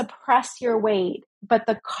 suppress your weight, but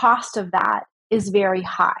the cost of that is very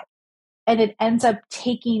high. And it ends up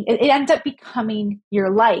becoming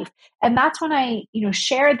your life. And that's when I,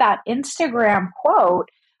 shared that Instagram quote.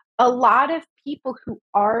 A lot of people who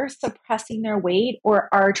are suppressing their weight or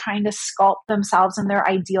are trying to sculpt themselves in their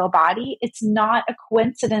ideal body, it's not a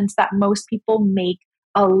coincidence that most people make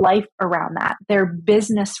a life around that. Their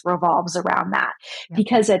business revolves around that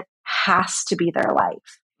because it has to be their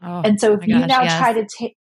life. Oh, and so if you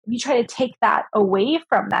try to take that away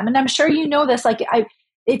from them, and I'm sure you know this,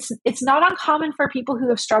 it's not uncommon for people who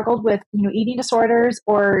have struggled with, eating disorders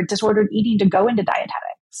or disordered eating to go into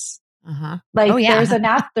dietetics. Uh-huh. There's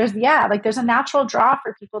a natural draw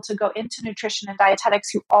for people to go into nutrition and dietetics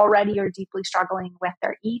who already are deeply struggling with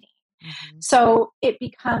their eating. Mm-hmm. So it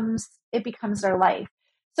becomes their life.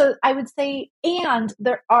 So I would say, and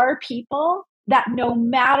there are people that no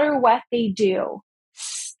matter what they do,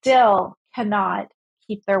 still cannot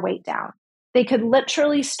keep their weight down. They could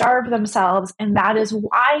literally starve themselves. And that is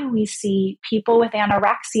why we see people with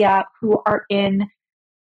anorexia who are in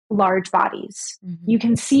large bodies. Mm-hmm. You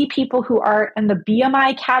can see people who are in the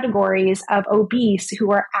BMI categories of obese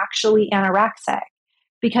who are actually anorexic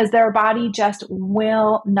because their body just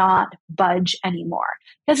will not budge anymore.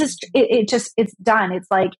 Because it's done.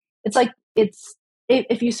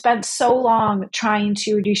 If you spend so long trying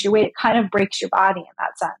to reduce your weight, it kind of breaks your body in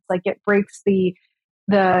that sense. Like it breaks the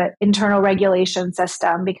internal regulation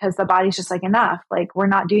system because the body's just like, enough. Like, we're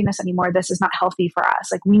not doing this anymore. This is not healthy for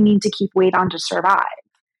us. Like, we need to keep weight on to survive.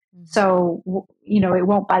 Mm-hmm. So, it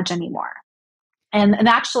won't budge anymore. And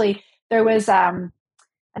actually there was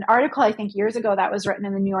an article, I think years ago, that was written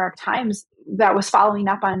in the New York Times that was following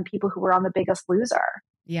up on people who were on The Biggest Loser.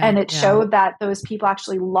 Yeah, and it showed that those people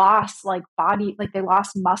actually lost they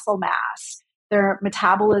lost muscle mass. Their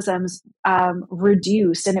metabolisms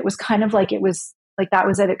reduced. And it was kind of like that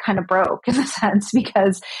was it. It kind of broke in a sense,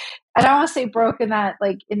 because I don't want to say broken that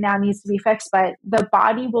it now needs to be fixed, but the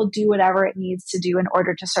body will do whatever it needs to do in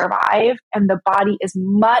order to survive. And the body is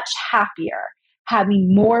much happier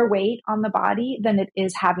having more weight on the body than it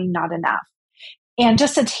is having not enough. And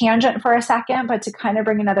just a tangent for a second, but to kind of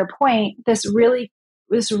bring another point, this really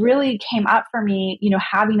came up for me,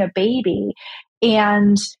 having a baby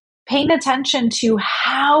and paying attention to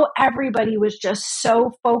how everybody was just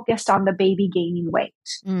so focused on the baby gaining weight.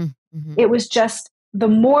 Mm-hmm. It was just the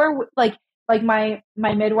more like my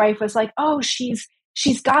midwife was like, oh, she's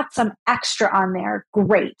got some extra on there.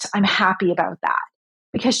 Great. I'm happy about that.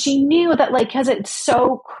 Because she knew that because it's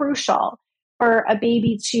so crucial for a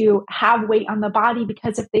baby to have weight on the body,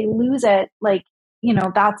 because if they lose it,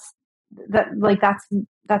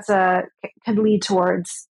 could lead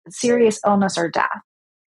towards serious illness or death.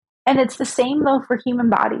 And it's the same though for human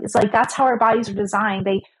bodies. That's how our bodies are designed.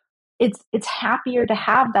 It's happier to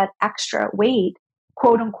have that extra weight,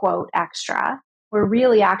 quote unquote, extra, where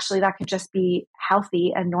really actually that could just be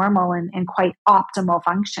healthy and normal and quite optimal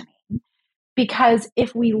functioning. Because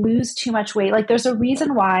if we lose too much weight, there's a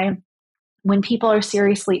reason why when people are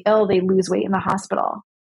seriously ill, they lose weight in the hospital.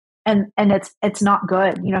 And it's not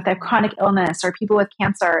good. If they have chronic illness or people with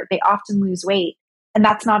cancer, they often lose weight. And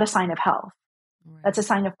that's not a sign of health. Right. That's a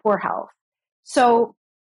sign of poor health. So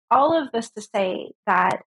all of this to say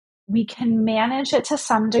that we can manage it to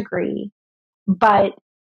some degree, but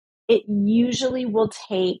it usually will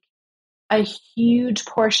take a huge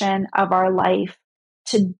portion of our life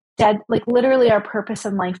to literally our purpose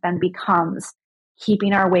in life then becomes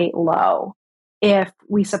keeping our weight low if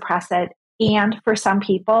we suppress it. And for some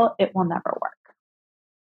people, it will never work.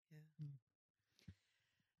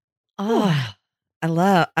 Oh, I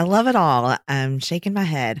love it all. I'm shaking my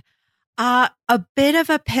head. A bit of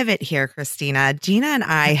a pivot here, Christina. Gina and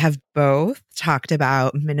I have both talked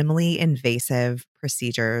about minimally invasive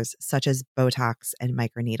procedures such as Botox and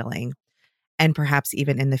microneedling, and perhaps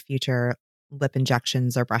even in the future, lip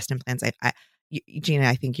injections or breast implants. Gina,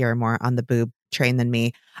 I think you're more on the boob train than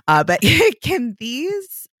me. But can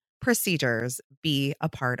these procedures be a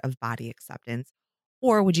part of body acceptance?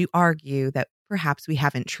 Or would you argue that perhaps we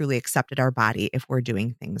haven't truly accepted our body if we're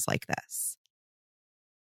doing things like this?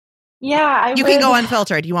 Yeah, You can go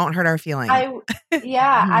unfiltered. You won't hurt our feelings. I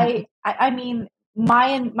mean,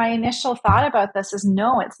 my initial thought about this is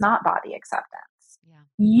no, it's not body acceptance. Yeah.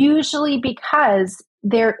 Usually because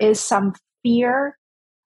there is some fear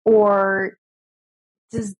or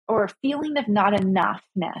feeling of not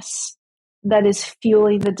enoughness that is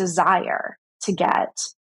fueling the desire to get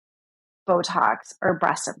Botox or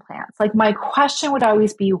breast implants. Like, my question would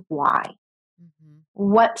always be why? Mm-hmm.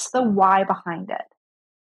 What's the why behind it?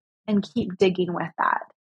 And keep digging with that.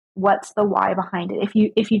 What's the why behind it?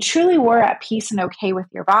 If you truly were at peace and okay with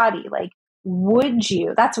your body, like, would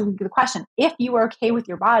you? That's the question. If you were okay with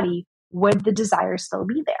your body, would the desire still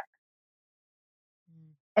be there?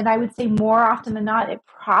 And I would say more often than not, it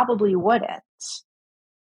probably wouldn't.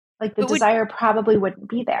 Like, the desire probably wouldn't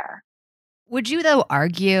be there. Would you, though,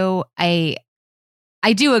 argue, I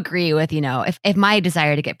do agree with, if my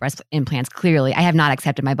desire to get breast implants, clearly I have not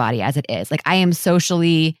accepted my body as it is. Like, I am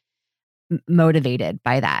socially motivated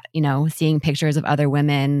by that, seeing pictures of other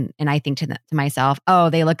women. And I think to myself, oh,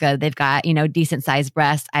 they look good. They've got, decent sized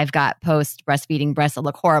breasts. I've got post breastfeeding breasts that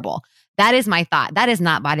look horrible. That is my thought. That is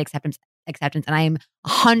not body acceptance. And I am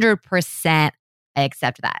 100% I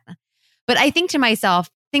accept that. But I think to myself,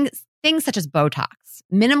 things such as Botox,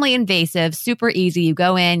 minimally invasive, super easy. You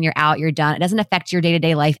go in, you're out, you're done. It doesn't affect your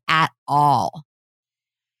day-to-day life at all.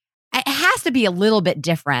 It has to be a little bit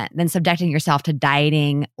different than subjecting yourself to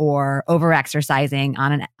dieting or over-exercising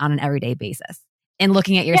on an everyday basis and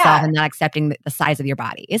looking at yourself and not accepting the size of your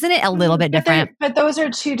body. Isn't it a little bit different? But those are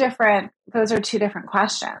two different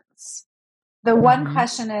questions. The one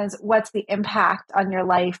question is, what's the impact on your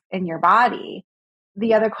life and your body?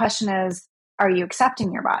 The other question is, are you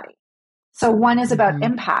accepting your body? So one is about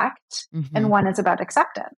impact and one is about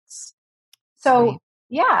acceptance. So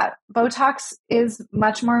Botox is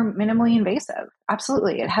much more minimally invasive.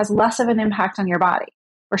 Absolutely. It has less of an impact on your body,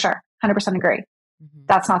 for sure. 100% agree.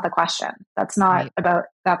 That's not the question. That's not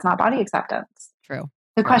that's not body acceptance. True.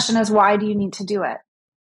 The question is, why do you need to do it?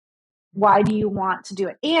 Why do you want to do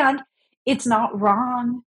it? And it's not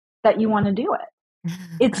wrong that you want to do it.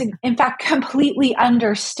 It's in fact completely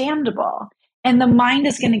understandable. And the mind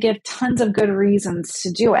is going to give tons of good reasons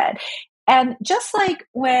to do it. And just like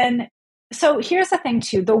so here's the thing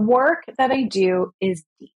too, the work that I do is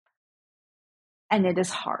deep and it is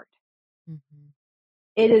hard.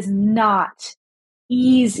 It is not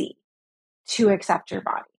easy to accept your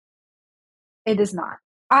body. It is not.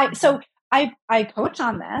 I coach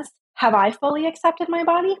on this. Have I fully accepted my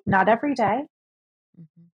body? Not every day,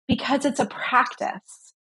 because it's a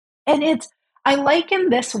practice. And I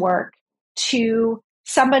liken this work to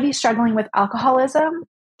somebody struggling with alcoholism,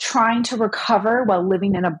 trying to recover while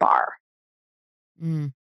living in a bar.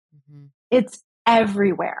 It's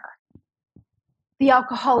everywhere. The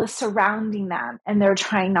alcohol is surrounding them and they're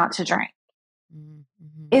trying not to drink.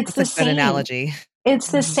 It's That's a good analogy.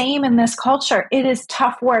 It's the same in this culture. It is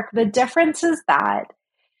tough work. The difference is that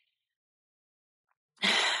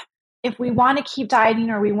if we want to keep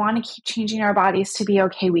dieting or we want to keep changing our bodies to be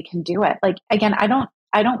okay, we can do it. Like, again, I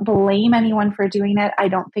don't blame anyone for doing it. I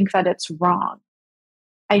don't think that it's wrong.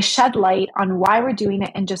 I shed light on why we're doing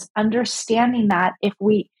it and just understanding that it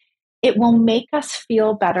will make us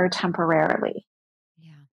feel better temporarily.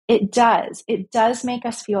 Yeah. It does. It does make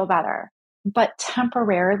us feel better, but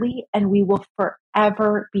temporarily, and we will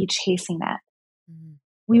forever be chasing it.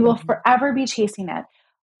 We will forever be chasing it.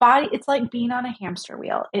 It's like being on a hamster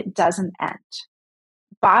wheel. It doesn't end.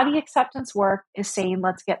 Body acceptance work is saying,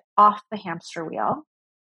 let's get off the hamster wheel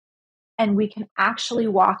and we can actually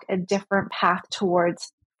walk a different path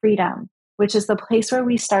towards freedom, which is the place where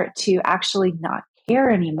we start to actually not care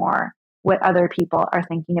anymore what other people are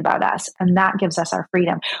thinking about us. And that gives us our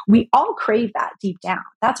freedom. We all crave that deep down.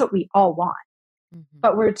 That's what we all want.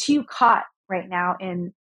 But we're too caught right now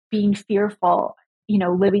in being fearful,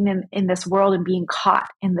 living in this world and being caught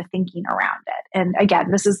in the thinking around it. And again,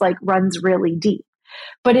 this is runs really deep,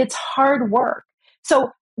 but it's hard work. So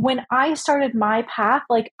when I started my path,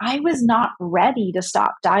 I was not ready to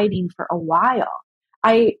stop dieting for a while.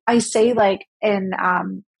 I say I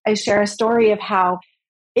share a story of how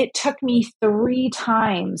it took me 3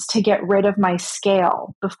 times to get rid of my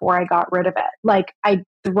scale before I got rid of it. Like I'd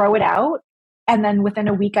throw it out and then within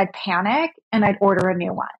a week I'd panic and I'd order a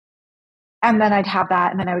new one. And then I'd have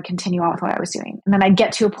that and then I would continue on with what I was doing. And then I'd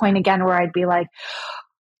get to a point again where I'd be like,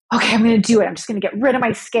 okay, I'm going to do it. I'm just going to get rid of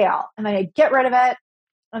my scale. And then I'd get rid of it.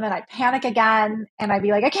 And then I'd panic again and I'd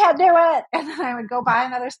be like, I can't do it. And then I would go buy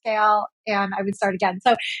another scale and I would start again.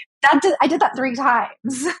 So I did that 3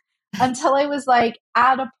 times until I was like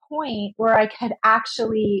at a point where I could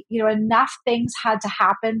actually, enough things had to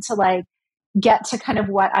happen to like get to kind of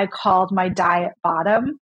what I called my diet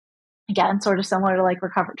bottom. Again, sort of similar to like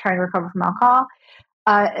trying to recover from alcohol.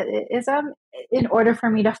 In order for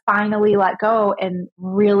me to finally let go and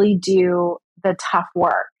really do the tough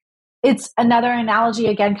work. It's another analogy,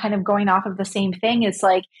 again, kind of going off of the same thing. It's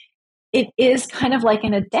like, it is kind of like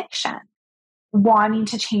an addiction, wanting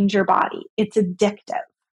to change your body. It's addictive.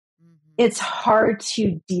 Mm-hmm. It's hard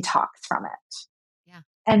to detox from it. Yeah.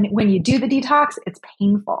 And when you do the detox, it's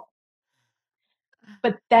painful.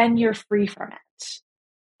 But then you're free from it.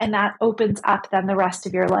 And that opens up then the rest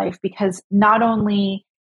of your life, because not only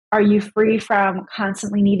are you free from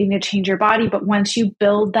constantly needing to change your body, but once you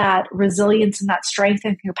build that resilience and that strength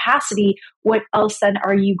and capacity, what else then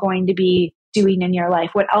are you going to be doing in your life?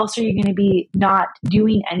 What else are you going to be not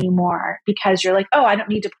doing anymore because you're like, oh, I don't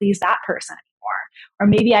need to please that person anymore. Or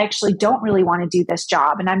maybe I actually don't really want to do this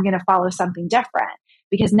job and I'm going to follow something different,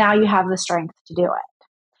 because now you have the strength to do it.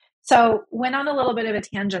 So went on a little bit of a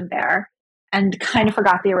tangent there and kind of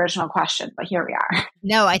forgot the original question, but here we are.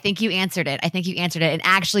 No, I think you answered it. And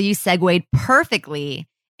actually you segued perfectly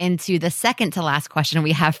into the second to last question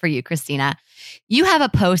we have for you, Christina. You have a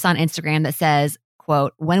post on Instagram that says,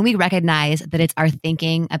 quote, when we recognize that it's our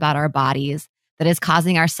thinking about our bodies that is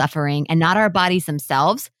causing our suffering and not our bodies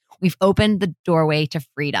themselves, we've opened the doorway to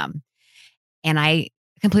freedom. And I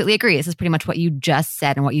completely agree. This is pretty much what you just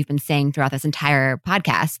said and what you've been saying throughout this entire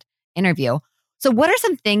podcast interview. So what are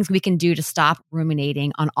some things we can do to stop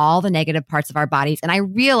ruminating on all the negative parts of our bodies? And I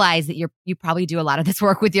realize that you probably do a lot of this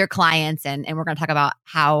work with your clients, and we're going to talk about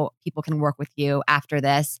how people can work with you after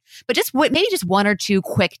this. But maybe just 1 or 2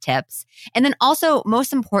 quick tips. And then also,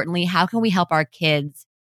 most importantly, how can we help our kids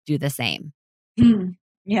do the same?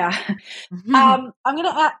 Yeah. I'm going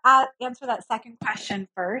to answer that second question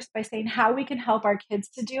first by saying how we can help our kids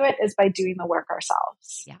to do it is by doing the work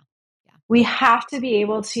ourselves. Yeah. We have to be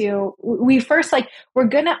able to, we're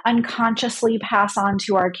going to unconsciously pass on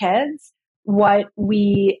to our kids what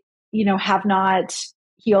we, have not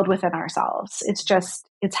healed within ourselves.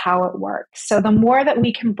 It's how it works. So the more that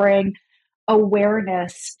we can bring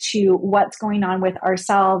awareness to what's going on with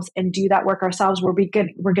ourselves and do that work ourselves, we're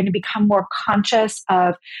going to become more conscious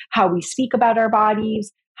of how we speak about our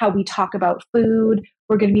bodies, how we talk about food.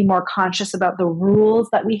 We're going to be more conscious about the rules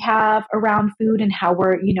that we have around food and how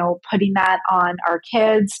we're, putting that on our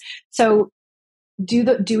kids. So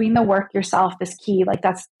doing the work yourself is key. Like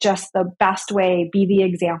that's just the best way. Be the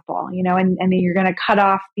example, and then you're going to cut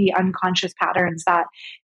off the unconscious patterns that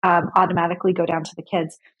automatically go down to the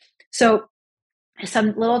kids. So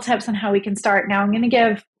some little tips on how we can start. Now I'm going to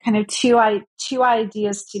give kind of two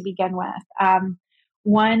ideas to begin with.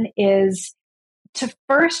 One is to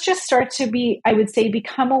first just start to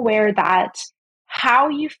become aware that how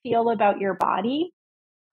you feel about your body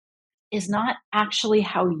is not actually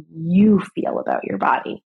how you feel about your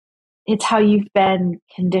body. It's how you've been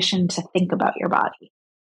conditioned to think about your body.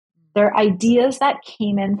 They're ideas that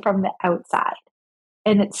came in from the outside,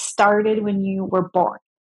 and it started when you were born.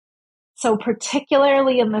 So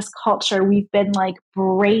particularly in this culture, we've been like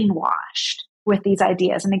brainwashed with these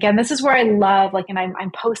ideas. And again, this is where I love, and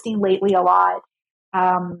I'm posting lately a lot,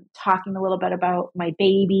 talking a little bit about my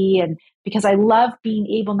baby, and because I love being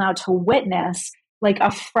able now to witness like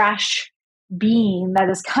a fresh being that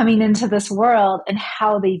is coming into this world and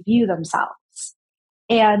how they view themselves.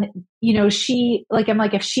 And,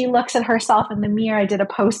 if she looks at herself in the mirror, I did a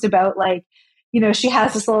post about she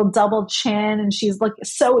has this little double chin and she's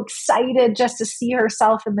so excited just to see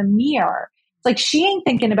herself in the mirror. It's like, she ain't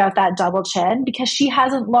thinking about that double chin because she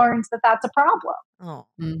hasn't learned that that's a problem. Oh,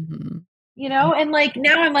 and now I'm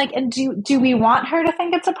like, and do we want her to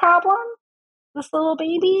think it's a problem? This little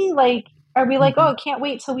baby? Are we oh, can't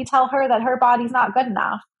wait till we tell her that her body's not good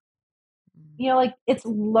enough? It's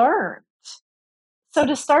learned. So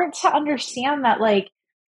to start to understand that,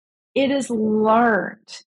 it is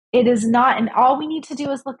learned. It is not, and all we need to do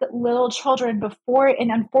is look at little children before,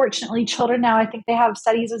 and unfortunately children now, I think they have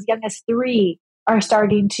studies as young as 3 are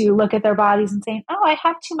starting to look at their bodies and saying, oh, I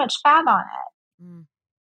have too much fat on it.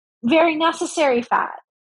 Very necessary fat.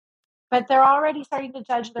 but they're already starting to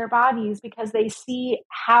judge their bodies because they see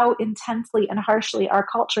how intensely and harshly our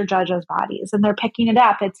culture judges bodies, and they're picking it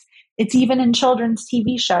up. It's even in children's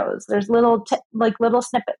TV shows. There's little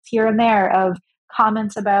snippets here and there of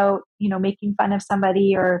comments about, making fun of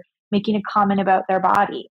somebody or making a comment about their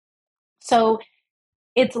body. So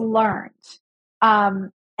it's learned.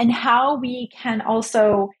 And how we can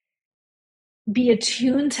also be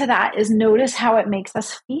attuned to that is notice how it makes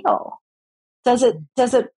us feel. Does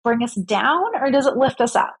it bring us down or does it lift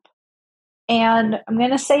us up? And I'm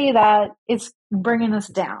going to say that it's bringing us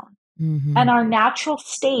down. Mm-hmm. And our natural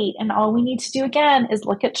state, and all we need to do again is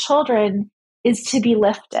look at children, is to be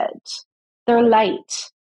lifted. They're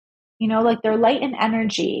light, they're light in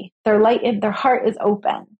energy. They're light in their heart is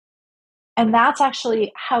open. And that's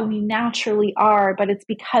actually how we naturally are, but it's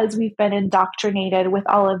because we've been indoctrinated with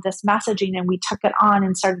all of this messaging, and we took it on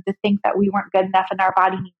and started to think that we weren't good enough and our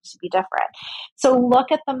body needs to be different. So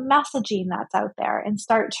look at the messaging that's out there and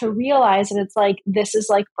start to realize that it's like, this is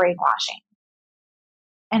like brainwashing.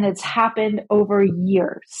 And it's happened over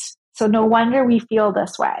years. So no wonder we feel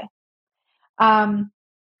this way.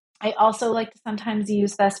 I also like to sometimes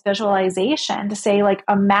use this visualization to say, like,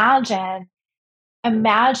 imagine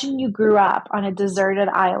you grew up on a deserted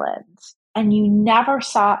island and you never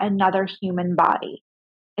saw another human body.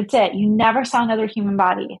 It's it. You never saw another human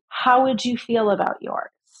body. How would you feel about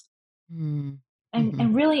yours? Mm-hmm.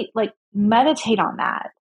 And really, like, meditate on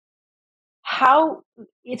that. How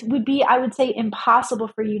it would be, I would say, impossible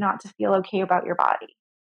for you not to feel okay about your body.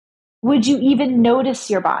 Would you even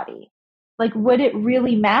notice your body? Like, would it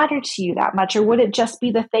really matter to you that much? Or would it just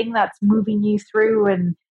be the thing that's moving you through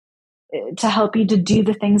and to help you to do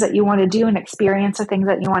the things that you want to do and experience the things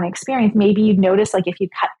that you want to experience? Maybe you'd notice, like, if you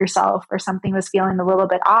cut yourself or something was feeling a little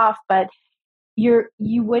bit off, but you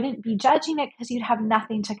wouldn't be judging it because you'd have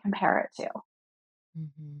nothing to compare it to.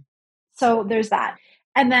 Mm-hmm. So there's that.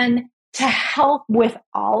 And then to help with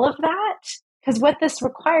all of that, because what this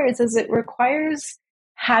requires is it requires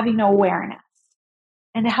having awareness.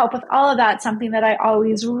 And to help with all of that, something that I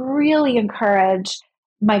always really encourage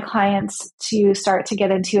my clients to start to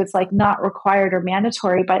get into, it's like not required or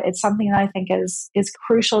mandatory, but it's something that I think is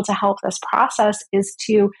crucial to help this process, is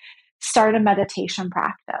to start a meditation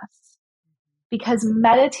practice. Because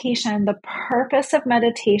meditation, the purpose of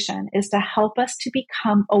meditation is to help us to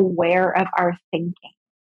become aware of our thinking,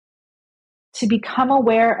 to become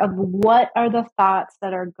aware of what are the thoughts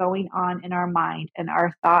that are going on in our mind. And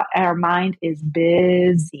our mind is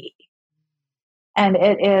busy. And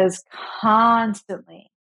it is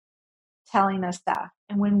constantly telling us stuff.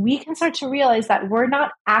 And when we can start to realize that we're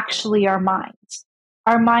not actually our mind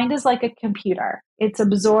is like a computer. It's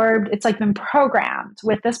absorbed. It's like been programmed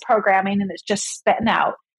with this programming, and it's just spitting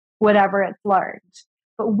out whatever it's learned.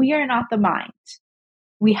 But we are not the mind.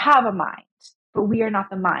 We have a mind, but we are not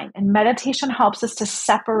the mind. And meditation helps us to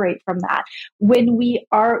separate from that. When we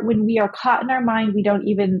are caught in our mind, we don't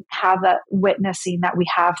even have that witnessing that we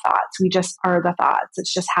have thoughts. We just are the thoughts.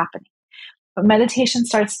 It's just happening. But meditation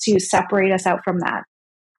starts to separate us out from that,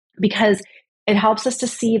 because it helps us to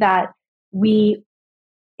see that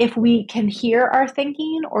if we can hear our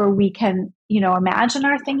thinking, or we can, imagine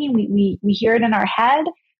our thinking, we hear it in our head.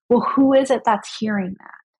 Well, who is it that's hearing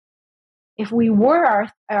that? If we were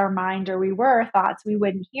our mind, or we were our thoughts, we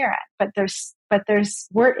wouldn't hear it. But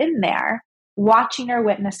we're in there watching or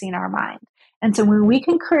witnessing our mind. And so when we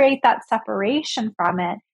can create that separation from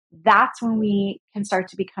it, that's when we can start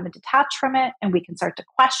to become detached from it, and we can start to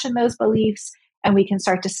question those beliefs, and we can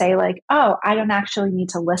start to say, like, oh, I don't actually need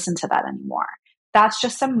to listen to that anymore. That's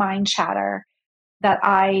just some mind chatter that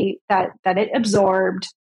it absorbed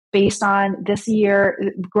based on this year,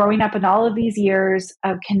 growing up in all of these years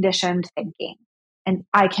of conditioned thinking. And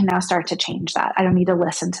I can now start to change that. I don't need to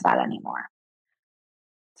listen to that anymore.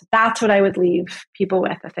 So that's what I would leave people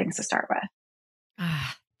with, the things to start with.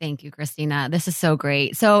 Thank you, Christina. This is so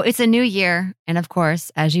great. So it's a new year. And of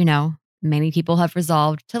course, as you know, many people have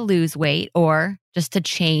resolved to lose weight or just to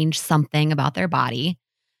change something about their body.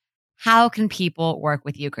 How can people work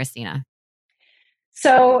with you, Christina?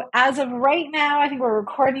 So as of right now, I think we're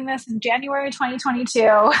recording this in January 2022.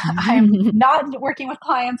 I'm not working with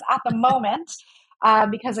clients at the moment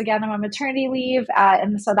because, again, I'm on maternity leave.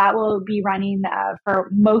 And so that will be running for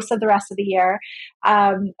most of the rest of the year.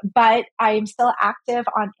 But I'm still active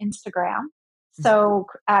on Instagram. So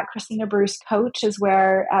at Christina Bruce Coach is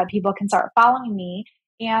where people can start following me.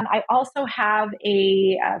 And I also have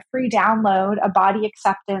a free download, a body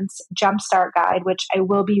acceptance jumpstart guide, which I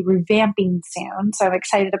will be revamping soon. So I'm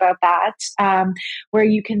excited about that, where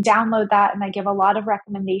you can download that. And I give a lot of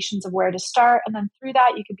recommendations of where to start. And then through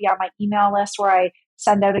that, you could be on my email list, where I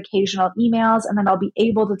send out occasional emails, and then I'll be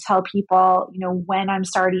able to tell people, when I'm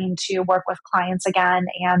starting to work with clients again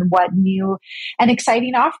and what new and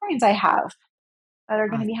exciting offerings I have that are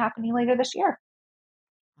going to be happening later this year.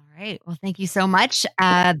 All right. Well, thank you so much.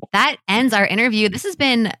 That ends our interview. This has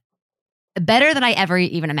been better than I ever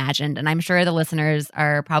even imagined. And I'm sure the listeners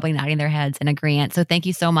are probably nodding their heads in agreement. So thank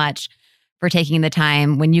you so much for taking the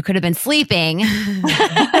time when you could have been sleeping.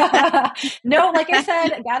 No, like I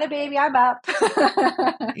said, I got a baby, I'm up.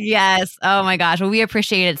 Yes. Oh my gosh. Well, we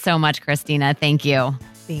appreciate it so much, Christina. Thank you.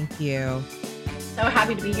 Thank you. So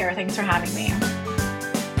happy to be here. Thanks for having me.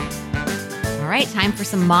 All right. Time for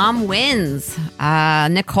some mom wins.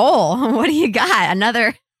 Nicole, what do you got?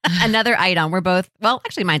 Another item. We're both, well,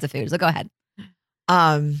 actually mine's a food. So go ahead.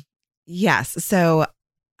 Yes. So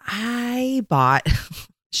I bought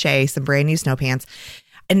Shay some brand new snow pants,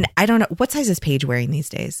 and I don't know, what size is Paige wearing these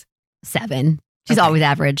days? 7. She's always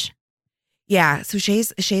average. Yeah. So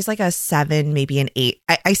Shay's like a 7, maybe an 8.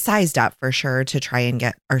 I sized up for sure to try and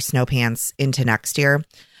get our snow pants into next year.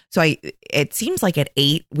 So it seems like at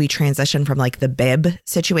 8, we transitioned from like the bib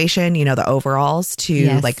situation, the overalls,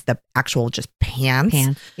 to like the actual just pants.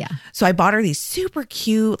 Yeah. So I bought her these super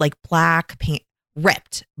cute, like black pants,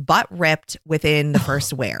 ripped within the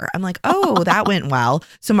first wear. I'm like, oh, that went well.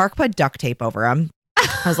 So Mark put duct tape over them.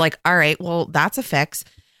 I was like, all right, well, that's a fix.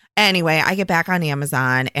 Anyway, I get back on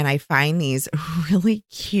Amazon and I find these really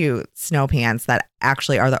cute snow pants that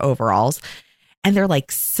actually are the overalls. And they're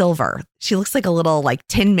like silver. She looks like a little like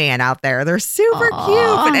Tin Man out there. They're super cute.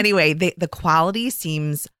 But anyway, the quality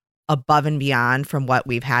seems above and beyond from what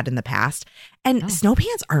we've had in the past. And snow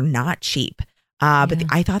pants are not cheap. But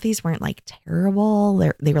I thought these weren't like terrible.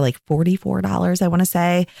 They were like $44, I want to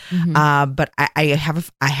say. Mm-hmm. But I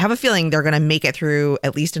have a feeling they're going to make it through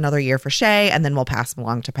at least another year for Shay, and then we'll pass them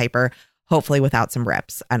along to Piper, hopefully without some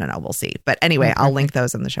rips. I don't know. We'll see. But anyway, I'll link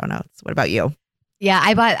those in the show notes. What about you? Yeah,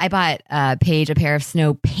 I bought Paige a pair of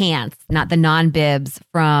snow pants, not the non-bibs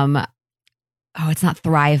from, it's not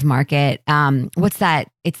Thrive Market. What's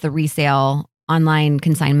that? It's the resale online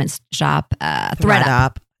consignment shop,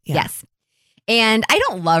 ThredUp. Yeah. Yes. And I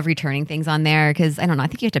don't love returning things on there because I don't know. I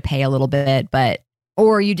think you have to pay a little bit,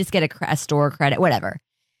 or you just get a store credit, whatever.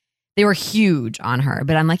 They were huge on her,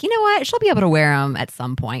 but I'm like, you know what? She'll be able to wear them at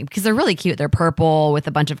some point because they're really cute. They're purple with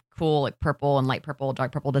a bunch of cool like purple and light purple,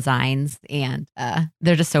 dark purple designs. And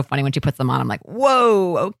they're just so funny when she puts them on. I'm like,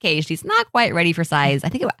 whoa, okay. She's not quite ready for size. I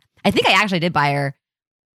think I actually did buy her.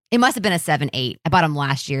 It must have been a 7-8. I bought them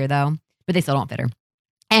last year though, but they still don't fit her.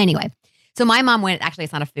 Anyway. So my mom went, actually,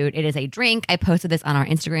 it's not a food. It is a drink. I posted this on our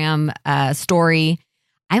Instagram story.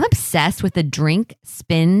 I'm obsessed with the drink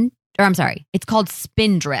it's called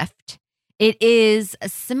Spindrift. It is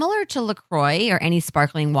similar to LaCroix or any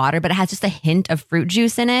sparkling water, but it has just a hint of fruit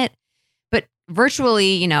juice in it. But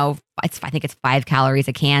virtually, I think it's 5 calories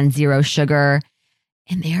a can, 0 sugar.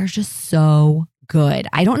 And they are just so good.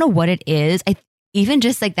 I don't know what it is. Even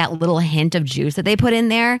just like that little hint of juice that they put in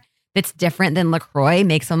there that's different than LaCroix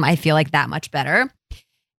makes them, I feel like, that much better.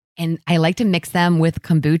 And I like to mix them with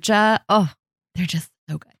kombucha. Oh, they're just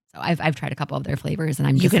so good. So I've tried a couple of their flavors and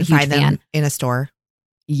I'm just a huge fan. You can find them in a store.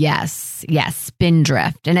 Yes.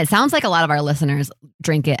 Spindrift. And it sounds like a lot of our listeners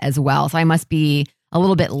drink it as well. So I must be a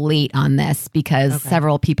little bit late on this because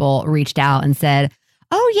several people reached out and said,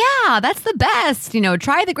 oh yeah, that's the best.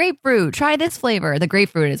 Try the grapefruit, try this flavor. The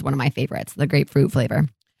grapefruit is one of my favorites, the grapefruit flavor.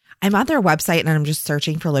 I'm on their website and I'm just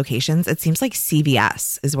searching for locations. It seems like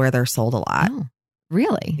CVS is where they're sold a lot. Oh,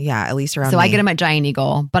 really? Yeah, at least around So I get them at Giant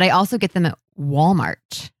Eagle, but I also get them at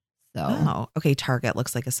Walmart. So okay. Target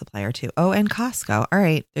looks like a supplier too. Oh, and Costco. All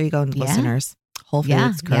right. There you go, listeners. Whole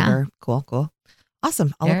Foods, Kroger. Yeah. Cool.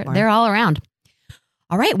 Awesome. They're all around.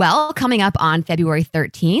 All right. Well, coming up on February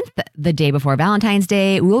 13th, the day before Valentine's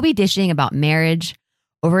Day, we'll be dishing about marriage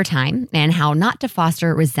over time and how not to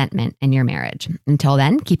foster resentment in your marriage. Until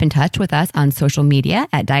then, keep in touch with us on social media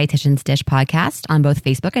at Dietitian's Dish Podcast on both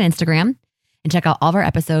Facebook and Instagram. And check out all of our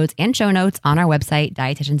episodes and show notes on our website,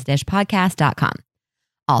 dietitiansdishpodcast.com.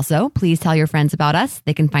 Also, please tell your friends about us.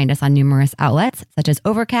 They can find us on numerous outlets such as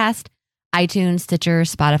Overcast, iTunes, Stitcher,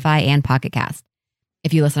 Spotify, and Pocket Cast.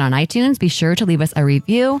 If you listen on iTunes, be sure to leave us a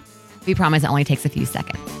review. We promise it only takes a few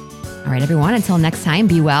seconds. All right, everyone, until next time,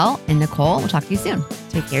 be well. And Nicole, we'll talk to you soon.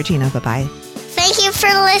 Take care, Gina. Bye-bye. Thank you for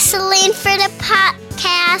listening for the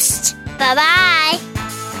podcast. Bye-bye.